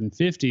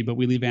 150, but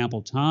we leave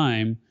ample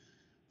time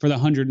for the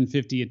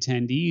 150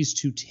 attendees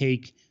to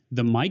take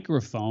the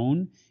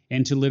microphone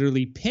and to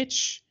literally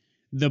pitch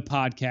the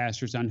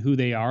podcasters on who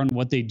they are and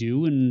what they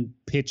do, and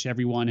pitch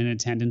everyone in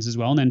attendance as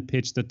well, and then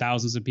pitch the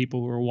thousands of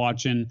people who are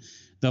watching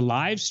the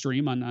live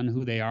stream on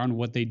who they are and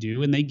what they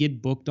do, and they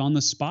get booked on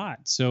the spot.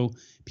 So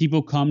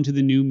people come to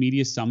the New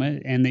Media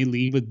Summit and they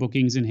leave with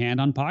bookings in hand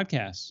on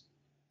podcasts.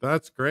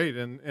 That's great.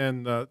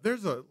 And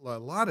there's a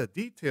lot of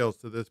details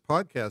to this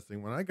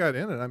podcasting. When I got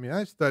in it, I mean,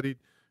 I studied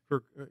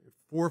for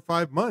 4 or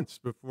 5 months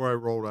before I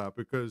rolled out,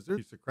 because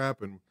there's a piece of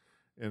crap in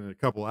a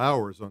couple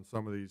hours on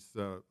some of these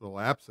little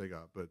apps they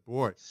got. But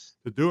boy,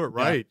 to do it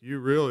right,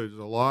 there's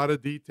a lot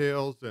of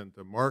details, and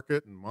to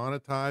market and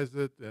monetize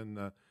it.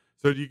 And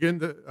so do you get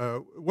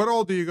into, what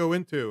all do you go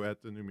into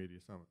at the New Media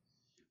Summit?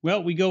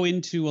 Well, we go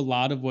into a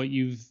lot of what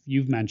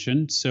you've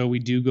mentioned. So we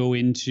do go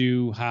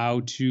into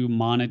how to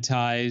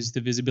monetize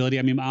the visibility.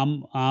 I mean,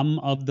 I'm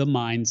of the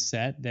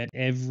mindset that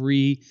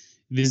every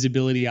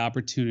visibility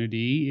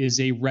opportunity is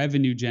a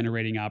revenue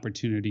generating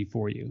opportunity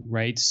for you,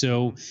 right?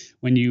 So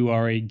when you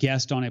are a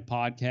guest on a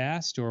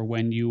podcast, or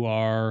when you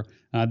are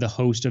the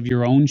host of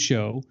your own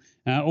show,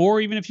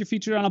 or even if you're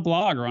featured on a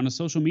blog or on a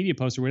social media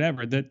post or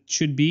whatever, that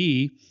should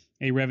be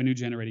a revenue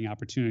generating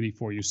opportunity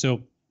for you.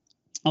 So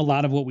a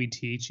lot of what we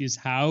teach is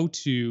how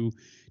to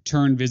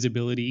turn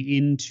visibility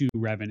into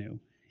revenue,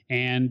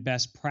 and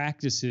best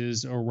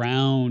practices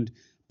around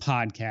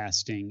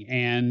podcasting,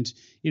 and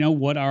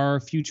what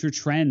are future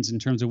trends in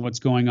terms of what's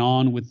going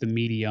on with the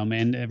medium,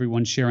 and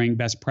everyone sharing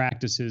best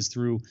practices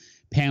through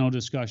panel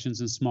discussions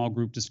and small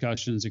group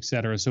discussions, et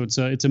cetera. So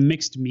it's a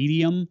mixed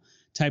medium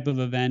type of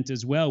event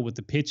as well, with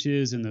the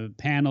pitches and the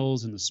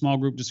panels and the small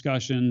group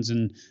discussions,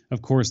 and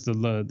of course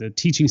the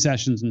teaching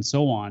sessions and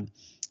so on.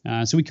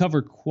 So we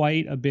cover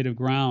quite a bit of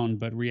ground,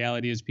 but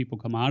reality is people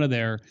come out of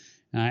there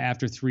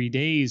after 3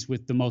 days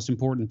with the most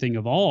important thing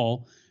of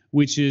all,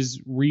 which is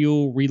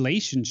real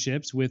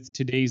relationships with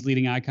today's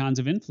leading icons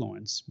of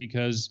influence,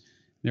 because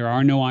there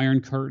are no iron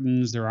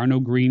curtains, there are no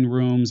green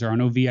rooms, there are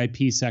no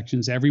VIP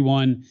sections.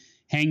 Everyone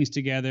hangs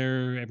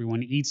together,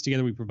 everyone eats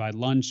together. We provide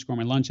lunch,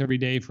 gourmet lunch every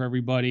day for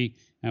everybody.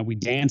 We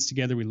dance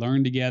together, we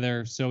learn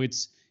together. So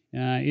it's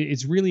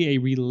really a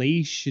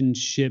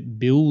relationship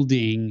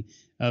building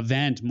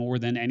event more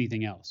than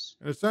anything else.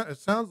 It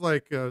sounds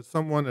like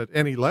someone at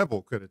any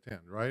level could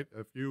attend, right?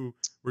 If you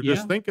were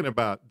just thinking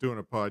about doing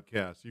a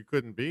podcast, you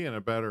couldn't be in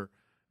a better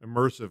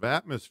immersive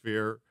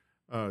atmosphere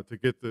to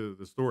get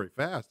the story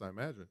fast, I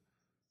imagine.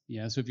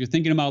 Yeah, so if you're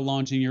thinking about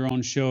launching your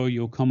own show,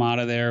 you'll come out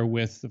of there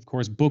with, of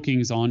course,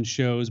 bookings on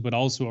shows, but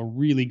also a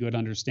really good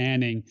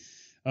understanding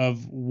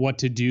of what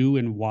to do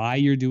and why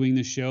you're doing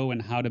the show,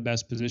 and how to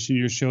best position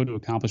your show to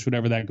accomplish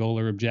whatever that goal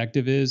or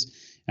objective is.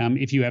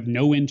 If you have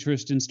no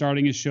interest in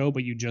starting a show,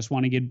 but you just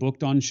want to get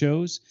booked on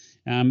shows,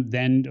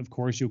 then, of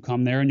course, you'll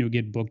come there and you'll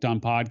get booked on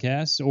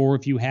podcasts. Or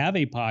if you have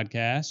a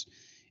podcast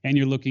and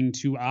you're looking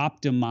to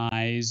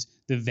optimize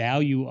the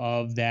value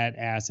of that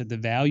asset, the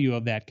value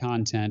of that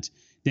content,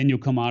 then you'll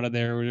come out of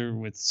there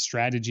with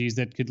strategies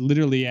that could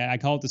literally, I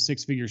call it the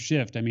 6-figure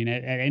shift. I mean,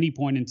 at any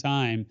point in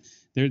time,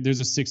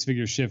 there's a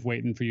 6-figure shift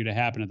waiting for you to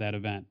happen at that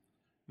event.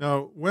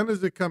 Now, when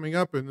is it coming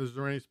up, and is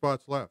there any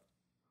spots left?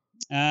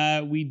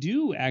 We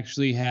do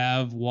actually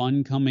have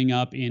one coming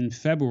up in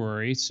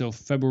February. So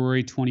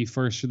February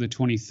 21st through the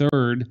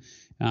 23rd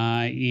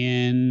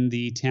in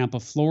the Tampa,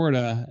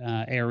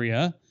 Florida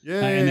area.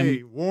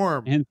 Yay,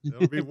 warm.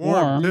 It'll be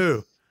warm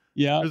too.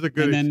 Yeah. There's a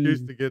good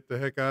excuse to get the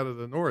heck out of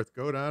the north.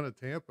 Go down to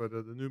Tampa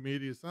to the New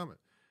Media Summit.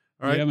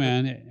 All right. Yeah,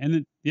 man.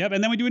 And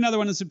then we do another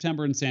one in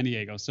September in San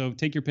Diego. So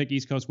take your pick,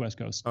 East Coast, West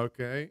Coast.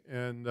 Okay.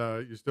 And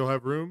you still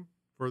have room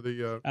for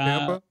the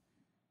Tampa?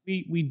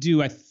 We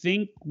do. I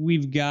think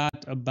we've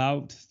got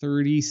about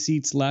 30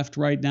 seats left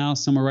right now,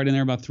 somewhere right in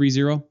there, about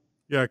 30.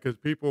 Yeah, because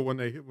people,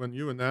 when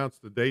you announce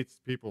the dates,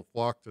 people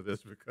flock to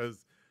this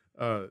because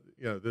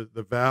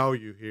the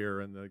value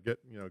here, and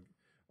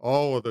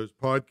all of those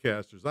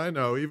podcasters. I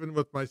know, even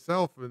with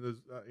myself, and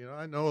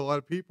I know a lot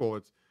of people.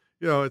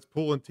 It's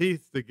pulling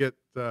teeth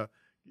to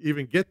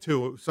even get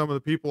to some of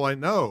the people I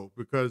know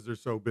because they're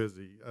so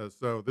busy.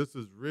 So this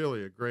is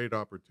really a great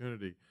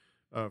opportunity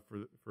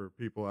for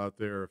people out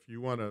there if you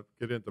want to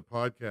get into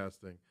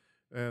podcasting.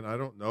 And I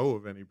don't know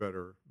of any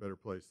better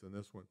place than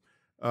this one.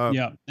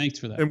 Yeah, thanks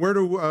for that. And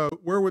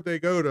where would they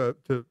go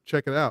to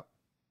check it out?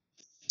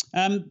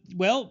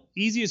 Well,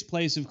 easiest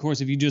place, of course,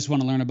 if you just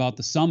want to learn about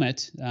the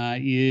summit,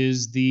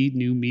 is the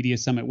New Media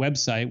Summit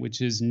website, which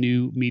is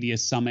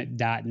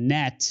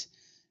newmediasummit.net.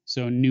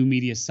 So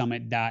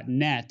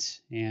newmediasummit.net.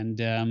 And,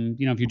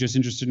 if you're just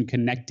interested in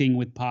connecting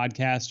with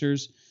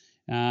podcasters,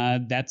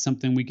 that's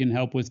something we can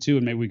help with too.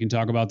 And maybe we can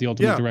talk about the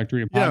ultimate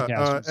directory of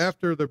podcasters.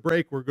 After the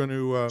break, we're going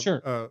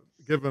to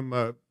give them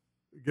a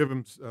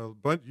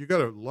bunch. You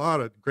got a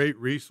lot of great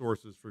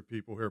resources for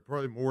people here,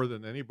 probably more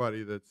than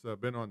anybody that's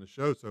been on the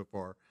show so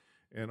far.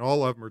 And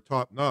all of them are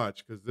top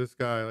notch because this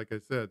guy, like I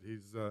said,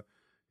 he's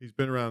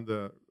been around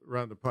the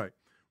pike.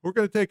 We're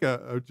going to take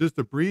just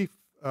a brief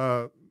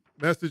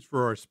message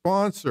for our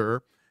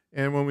sponsor,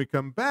 and when we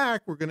come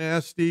back, we're going to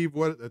ask Steve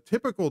what a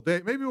typical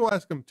day. Maybe we'll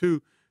ask him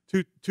two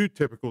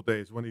typical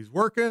days, when he's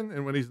working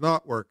and when he's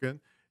not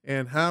working,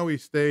 and how he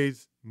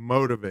stays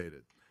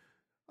motivated.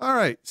 All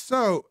right,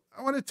 so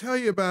I want to tell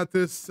you about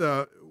this,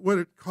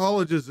 what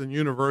colleges and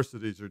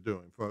universities are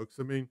doing, folks.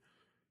 I mean,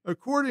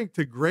 according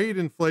to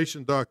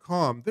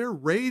gradeinflation.com, they're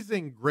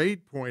raising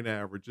grade point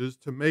averages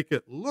to make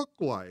it look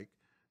like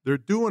they're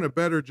doing a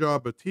better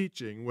job of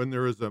teaching when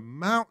there is a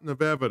mountain of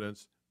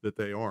evidence that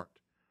they aren't.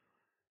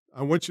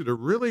 I want you to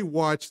really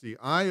watch the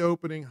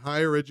eye-opening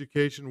higher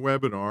education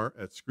webinar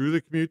at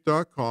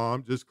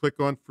screwthecommute.com. Just click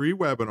on free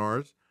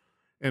webinars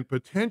and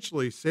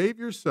potentially save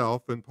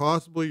yourself and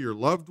possibly your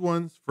loved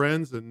ones,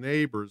 friends, and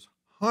neighbors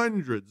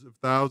hundreds of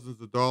thousands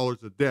of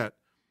dollars of debt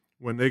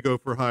when they go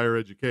for higher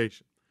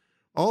education.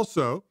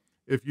 Also,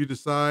 if you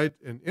decide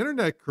an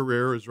internet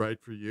career is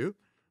right for you,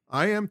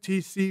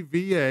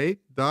 imtcva.org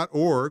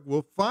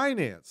will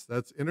finance,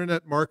 that's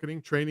Internet Marketing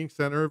Training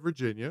Center of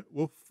Virginia,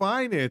 will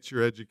finance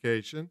your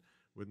education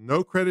with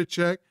no credit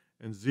check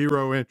and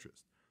zero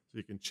interest. So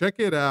you can check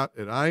it out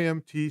at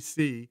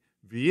imtcva.org.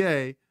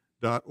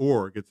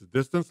 It's a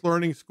distance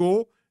learning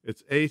school.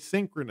 It's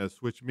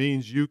asynchronous, which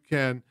means you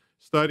can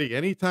study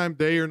anytime,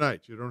 day or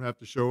night. You don't have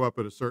to show up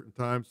at a certain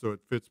time, so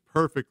it fits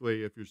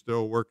perfectly if you're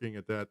still working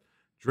at that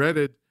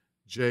dreaded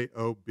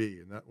job,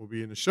 and that will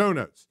be in the show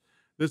notes.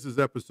 This is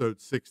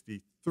episode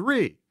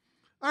 63.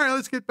 All right,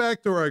 let's get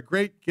back to our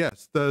great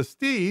guest.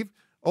 Steve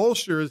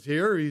Olsher is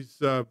here. He's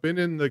been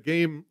in the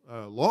game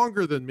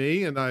longer than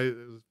me, and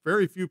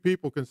very few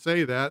people can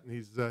say that, and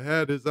he's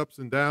had his ups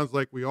and downs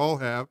like we all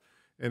have,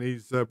 and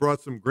he's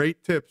brought some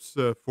great tips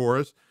for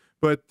us.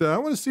 But I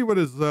want to see what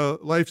his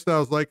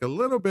lifestyle's like a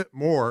little bit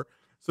more.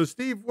 So,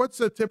 Steve, what's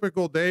a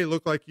typical day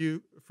look like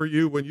for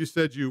you when you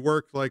said you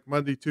worked like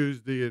Monday,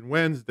 Tuesday, and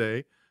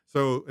Wednesday?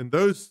 So in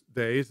those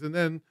days, and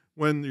then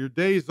when your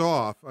day's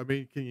off, I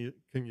mean, can you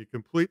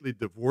completely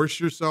divorce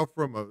yourself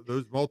from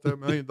those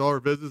multi-million-dollar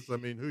visits? I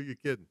mean, who are you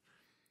kidding?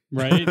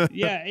 Right.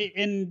 Yeah.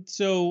 And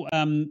so,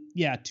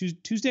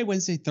 Tuesday,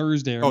 Wednesday,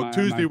 Thursday.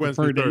 Tuesday,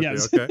 Wednesday, Thursday.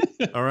 Yes. Okay.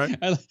 All right.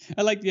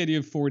 I like the idea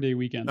of 4-day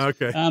weekends.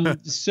 Okay.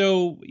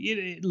 So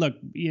look,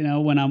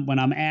 when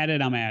I'm at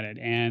it, I'm at it.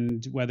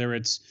 And whether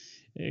it's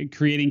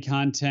creating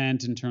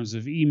content in terms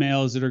of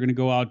emails that are going to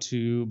go out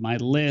to my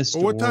list.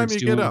 Well, what time do you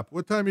get up?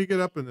 What time do you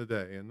get up in the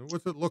day, and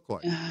what's it look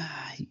like?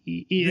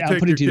 You I'll take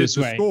put your it to you kids this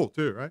to way. School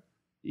too, right?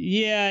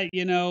 Yeah,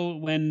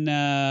 when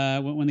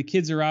the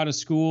kids are out of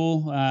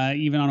school,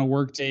 even on a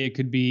work day, it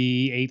could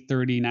be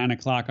 8:30, 9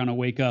 o'clock on a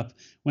wake up.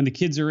 When the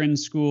kids are in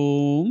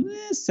school,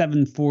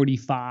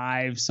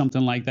 7:45,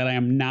 something like that. I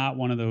am not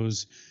one of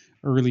those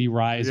early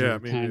riser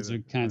kinds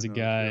of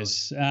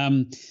guys.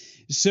 Really.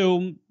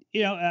 So.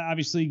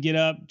 Obviously get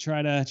up,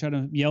 try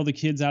to yell the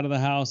kids out of the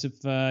house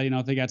if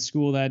they got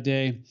school that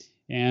day,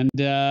 and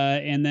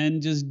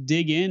then just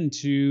dig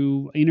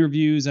into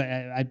interviews.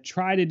 I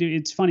try to do.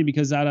 It's funny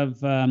because out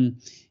of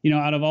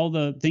all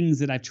the things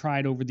that I've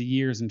tried over the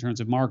years in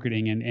terms of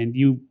marketing, and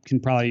you can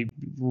probably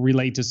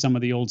relate to some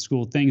of the old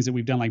school things that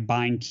we've done, like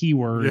buying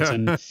keywords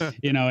and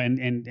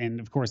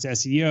of course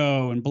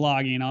SEO and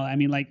blogging and all. I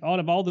mean, like out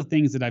of all the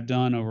things that I've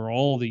done over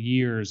all the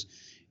years,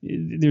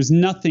 there's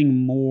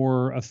nothing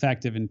more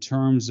effective in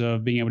terms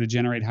of being able to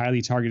generate highly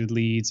targeted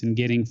leads and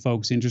getting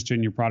folks interested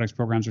in your products,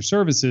 programs, or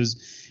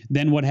services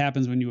than what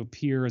happens when you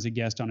appear as a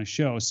guest on a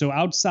show. So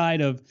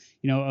outside of,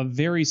 a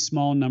very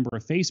small number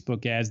of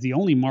Facebook ads, the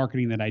only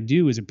marketing that I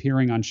do is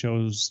appearing on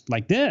shows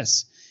like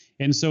this.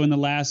 And so in the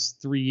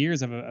last 3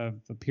 years, I've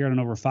appeared on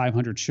over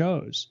 500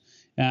 shows.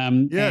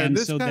 And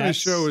this kind of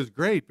show is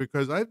great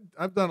because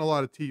I've done a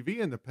lot of TV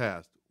in the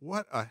past.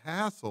 What a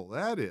hassle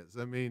that is.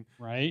 I mean,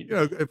 right.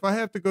 If I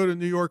have to go to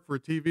New York for a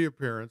TV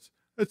appearance,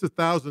 it's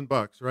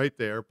 $1,000 right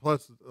there,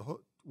 plus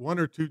 1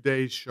 or 2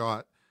 days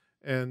shot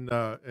and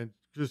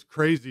just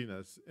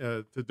craziness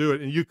to do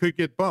it. And you could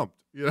get bumped,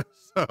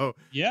 So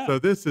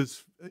this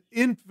is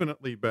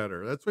infinitely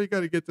better. That's why you got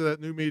to get to that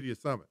New Media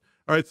Summit.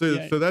 All right.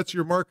 So that's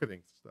your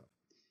marketing stuff.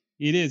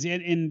 It is,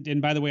 and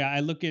by the way,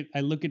 I look at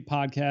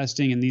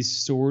podcasting and these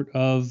sort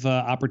of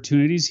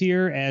opportunities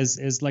here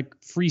as like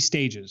free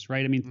stages,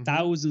 right? I mean,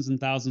 thousands and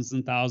thousands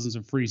and thousands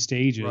of free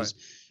stages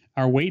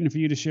are waiting for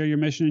you to share your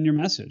mission and your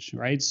message,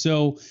 right?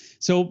 So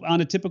on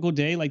a typical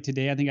day like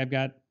today, I think I've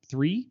got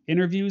 3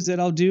 interviews that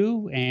I'll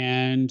do.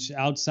 And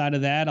outside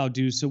of that,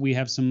 so we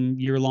have some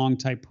year-long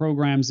type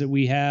programs that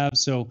we have.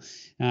 So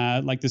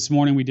like this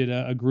morning, we did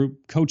a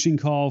group coaching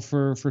call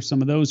for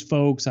some of those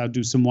folks. I'll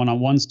do some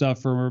one-on-one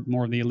stuff for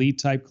more of the elite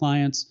type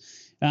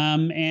clients.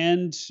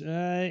 And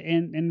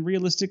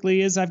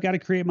realistically I've got to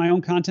create my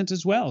own content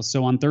as well.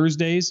 So on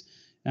Thursdays,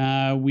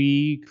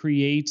 we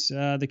create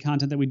the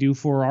content that we do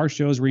for our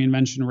shows,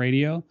 Reinvention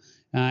Radio,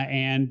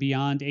 and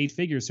Beyond 8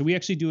 Figures. So we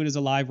actually do it as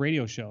a live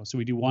radio show. So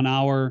we do 1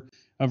 hour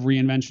of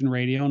Reinvention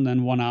Radio and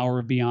then 1 hour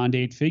of Beyond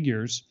 8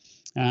 Figures.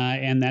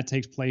 And that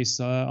takes place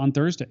on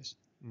Thursdays.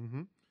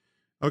 Mm-hmm.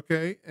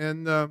 Okay.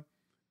 And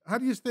how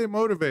do you stay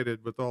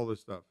motivated with all this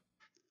stuff?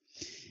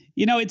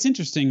 It's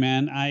interesting,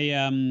 man.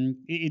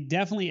 It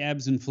definitely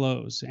ebbs and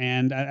flows.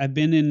 And I've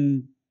been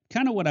in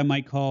kind of what I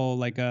might call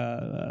like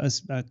a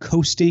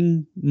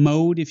coasting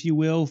mode, if you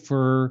will,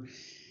 for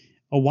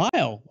a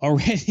while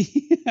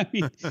already. I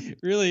mean,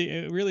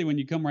 really, when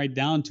you come right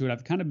down to it,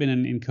 I've kind of been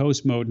in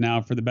coast mode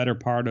now for the better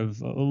part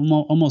of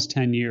almost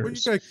 10 years. Well,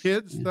 you got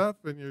kids stuff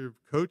and you're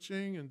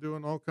coaching and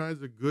doing all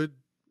kinds of good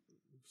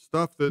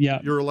stuff that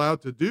you're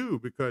allowed to do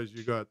because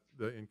you got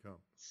the income.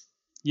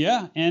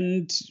 Yeah.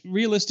 And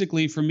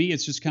realistically for me,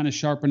 it's just kind of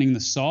sharpening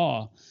the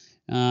saw.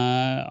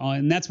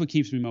 And that's what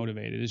keeps me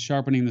motivated, is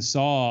sharpening the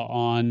saw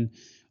on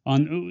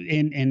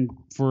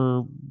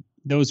for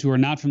those who are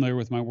not familiar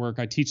with my work,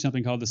 I teach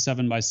something called the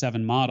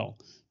 7x7 model,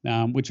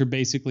 which are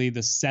basically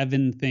the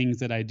 7 things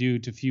that I do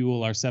to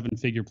fuel our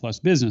 7-figure plus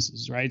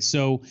businesses, right?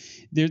 So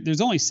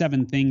there's only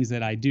 7 things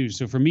that I do.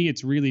 So for me,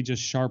 it's really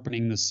just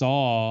sharpening the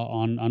saw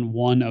on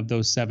one of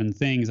those 7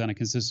 things on a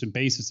consistent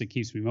basis that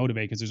keeps me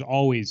motivated, because there's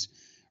always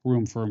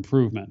room for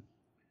improvement.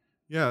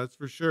 Yeah, that's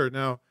for sure.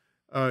 Now,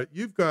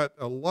 you've got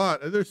a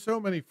lot. There's so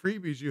many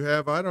freebies you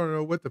have. I don't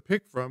know what to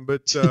pick from,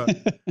 but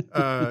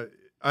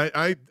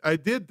I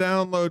did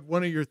download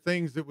one of your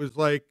things that was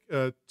like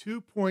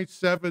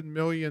 2.7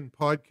 million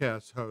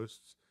podcast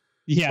hosts.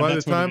 Yeah. By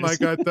the time I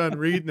got done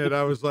reading it,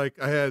 I was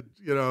like, I had,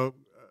 my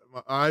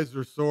eyes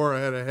were sore. I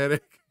had a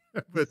headache,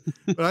 but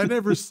I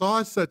never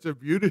saw such a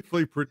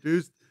beautifully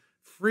produced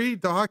free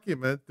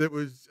document that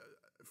was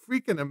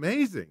freaking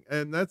amazing.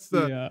 And that's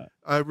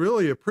I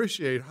really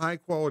appreciate high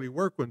quality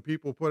work when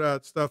people put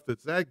out stuff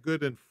that's that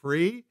good and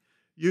free.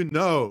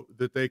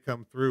 That they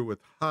come through with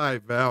high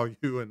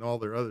value and all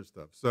their other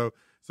stuff. So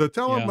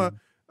tell them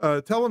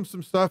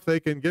some stuff they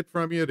can get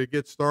from you to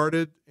get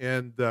started.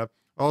 And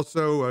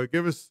also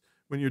give us,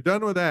 when you're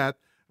done with that,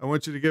 I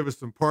want you to give us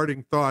some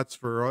parting thoughts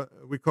for,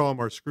 we call them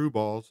our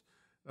screwballs,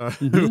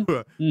 who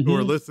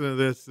are listening to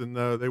this and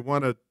they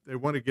want to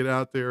get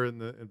out there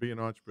and be an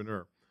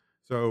entrepreneur.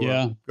 So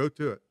go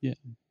to it.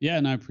 Yeah.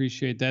 And I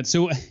appreciate that.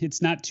 So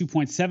it's not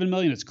 2.7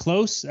 million, it's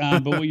close.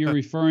 But what you're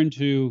referring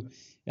to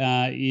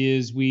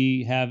is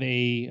we have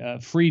a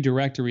free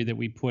directory that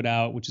we put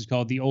out, which is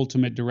called the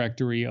Ultimate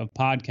Directory of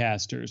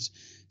Podcasters.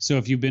 So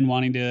if you've been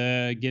wanting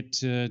to get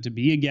to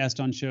be a guest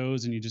on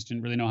shows and you just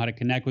didn't really know how to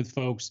connect with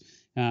folks,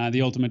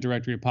 the Ultimate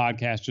Directory of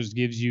Podcasters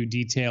gives you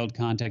detailed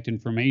contact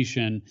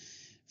information,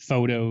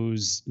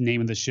 photos,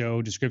 name of the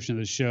show, description of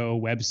the show,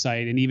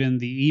 website, and even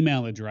the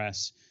email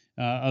address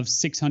of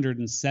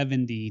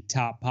 670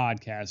 top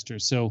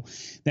podcasters. So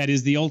that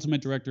is the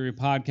Ultimate Directory of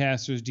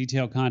Podcasters,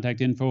 detailed contact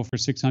info for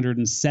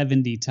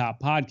 670 top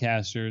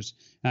podcasters.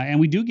 And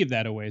we do give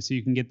that away. So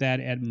you can get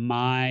that at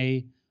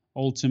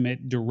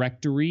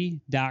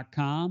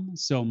myultimatedirectory.com.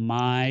 So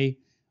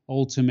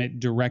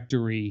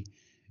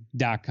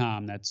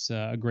myultimatedirectory.com. That's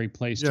a great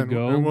place to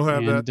go. And we'll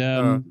have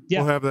that.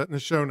 We'll have that in the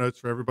show notes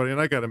for everybody.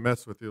 And I got to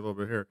mess with you a little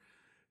bit here.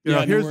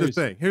 Here's the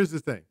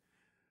thing.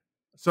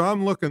 So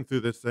I'm looking through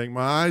this thing.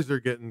 My eyes are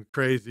getting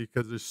crazy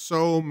because there's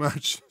so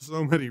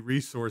many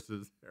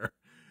resources there.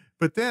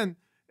 But then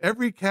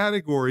every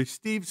category,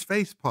 Steve's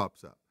face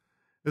pops up.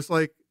 It's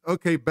like,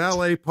 okay,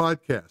 ballet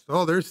podcast.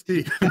 Oh, there's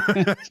Steve.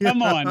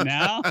 Come on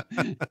now.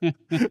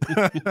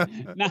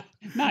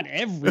 not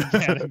every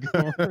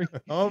category.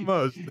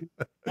 Almost.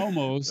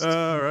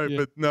 All right, yeah.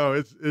 But no,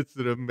 it's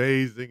an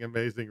amazing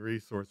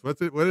resource.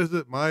 What is it? What is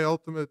it?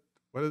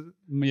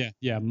 Yeah.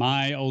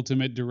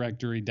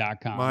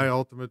 myultimatedirectory.com.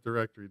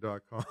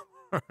 myultimatedirectory.com.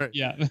 All right.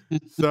 Yeah.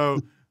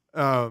 So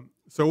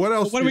what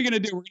else? What are we going to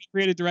do? We're going to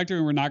create a directory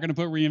and we're not going to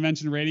put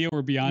Reinvention Radio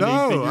or Beyond 8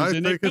 Figures in it? No, I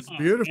think it's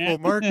beautiful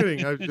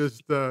marketing. I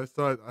just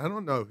thought, I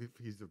don't know if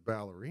he's a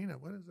ballerina.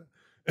 What is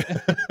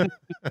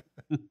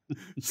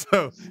that?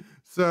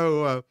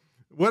 So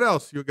what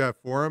else you got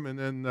for him? And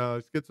then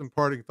let's get some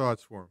parting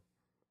thoughts for him.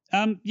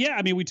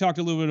 We talked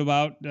a little bit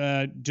about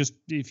just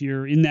if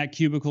you're in that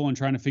cubicle and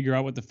trying to figure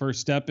out what the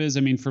first step is. I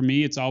mean, for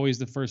me, it's always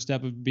the first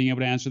step of being able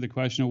to answer the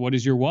question of what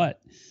is your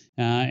what?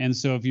 And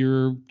so if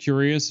you're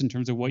curious in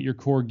terms of what your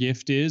core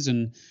gift is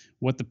and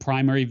what the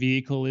primary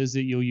vehicle is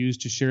that you'll use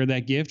to share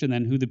that gift, and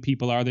then who the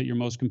people are that you're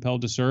most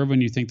compelled to serve,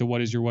 and you think the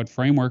what is your what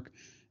framework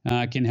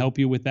can help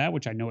you with that,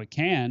 which I know it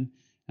can.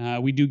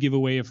 We do give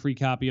away a free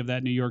copy of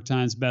that New York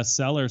Times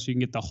bestseller, so you can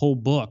get the whole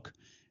book.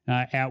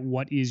 at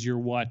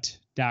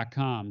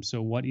whatisyourwhat.com.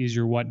 So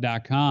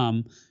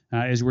whatisyourwhat.com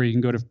is where you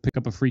can go to pick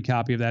up a free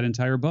copy of that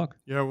entire book.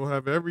 Yeah, we'll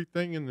have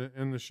everything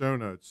in the show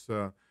notes.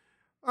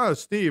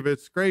 Steve,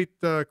 it's great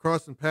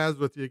crossing paths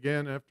with you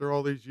again after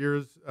all these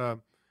years.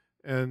 Wow,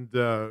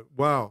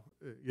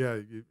 yeah,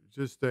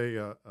 just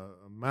a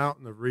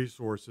mountain of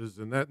resources.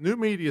 And that New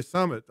Media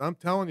Summit, I'm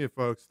telling you,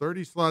 folks,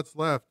 30 slots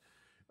left.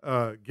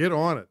 Get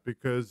on it,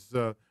 because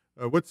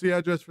what's the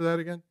address for that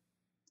again?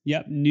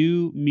 Yep,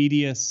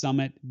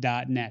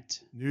 newmediasummit.net.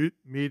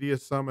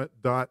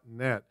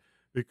 Newmediasummit.net.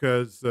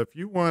 Because if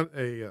you want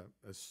a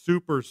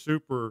super,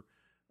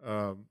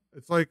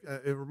 it's like,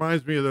 it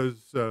reminds me of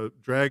those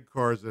drag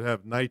cars that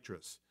have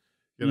nitrous,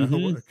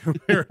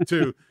 compared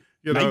to,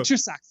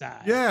 nitrous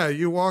oxide. Yeah,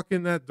 you walk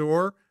in that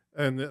door,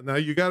 and now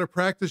you got to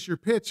practice your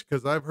pitch,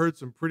 because I've heard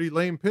some pretty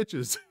lame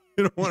pitches.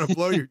 You don't want to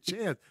blow your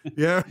chance.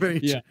 You have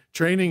any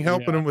training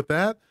helping them with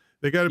that?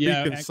 They got to be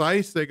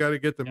concise. They got to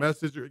get the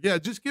message. Yeah,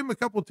 just give them a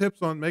couple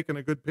tips on making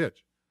a good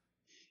pitch.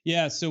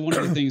 Yeah, so one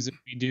of the things that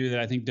we do that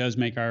I think does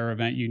make our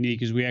event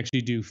unique is we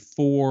actually do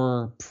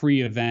 4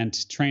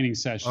 pre-event training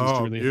sessions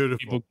to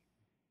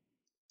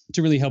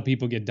really help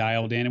people get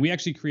dialed in. And we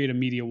actually create a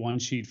media one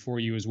sheet for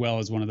you as well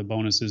as one of the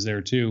bonuses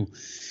there too.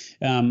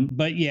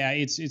 But yeah,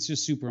 it's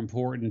just super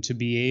important to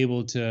be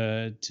able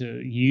to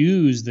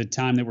use the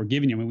time that we're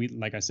giving you. I mean,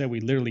 like I said,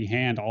 we literally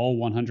hand all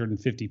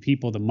 150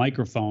 people the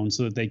microphone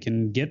so that they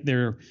can get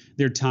their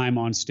time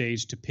on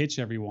stage to pitch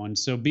everyone.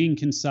 So being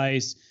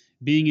concise,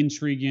 being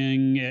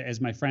intriguing,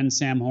 as my friend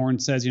Sam Horn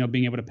says,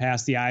 being able to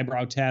pass the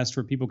eyebrow test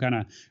where people kind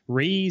of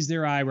raise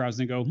their eyebrows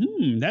and go,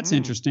 that's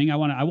interesting. I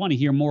want to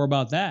hear more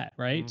about that.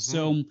 Right.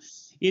 So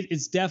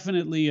it's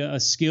definitely a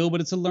skill, but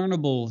it's a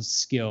learnable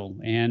skill.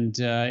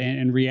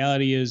 And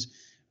reality is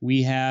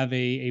we have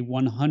a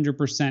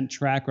 100%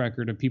 track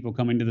record of people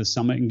coming to the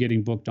summit and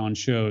getting booked on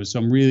shows. So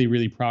I'm really,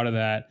 really proud of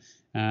that.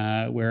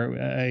 Where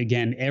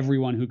again,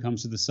 everyone who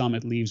comes to the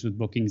summit leaves with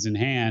bookings in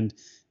hand.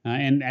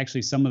 And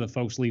actually, some of the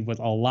folks leave with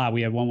a lot.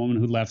 We had one woman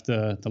who left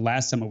the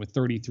last summit with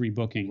 33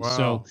 bookings. Wow.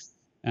 So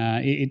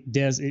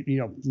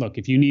look,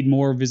 if you need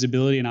more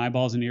visibility and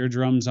eyeballs and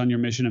eardrums on your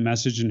mission and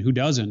message, and who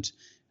doesn't,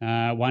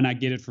 why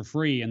not get it for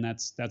free? And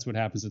that's what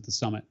happens at the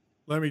summit.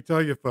 Let me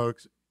tell you,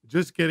 folks,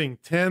 just getting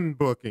 10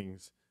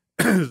 bookings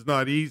is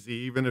not easy,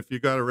 even if you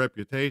got a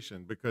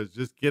reputation, because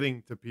just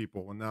getting to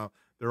people, and now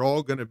they're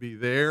all going to be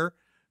there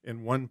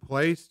in one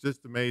place,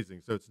 just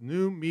amazing. So it's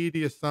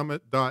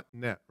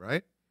newmediasummit.net,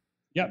 right?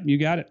 Yep, you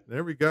got it.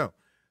 There we go.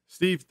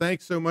 Steve,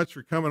 thanks so much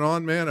for coming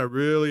on, man. I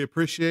really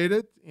appreciate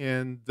it,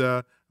 and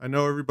I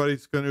know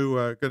everybody's going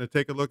to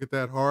take a look at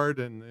that hard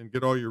and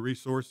get all your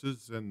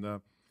resources. And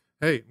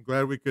hey, I'm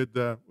glad we could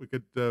hit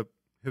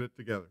it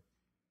together.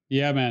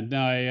 Yeah, man.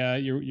 No,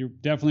 you're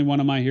definitely one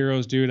of my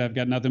heroes, dude. I've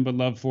got nothing but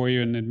love for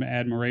you and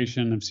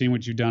admiration. I've seen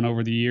what you've done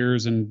over the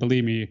years, and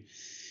believe me,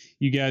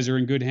 you guys are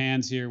in good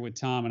hands here with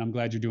Tom, and I'm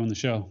glad you're doing the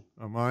show.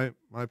 Oh, my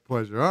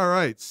pleasure. All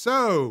right,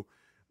 so.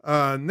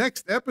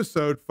 Next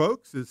episode,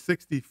 folks, is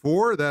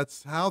 64.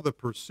 That's how the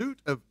pursuit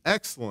of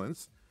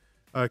excellence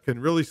can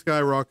really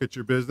skyrocket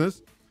your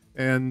business.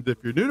 And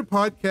if you're new to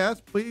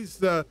podcasts, please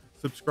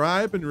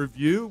subscribe and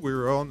review.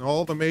 We're on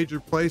all the major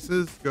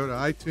places. Go to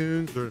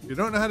iTunes, or if you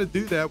don't know how to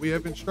do that, we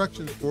have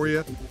instructions for you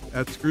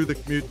at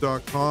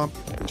screwthecommute.com.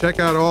 Check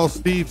out all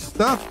Steve's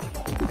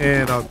stuff,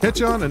 and I'll catch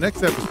you on the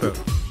next episode.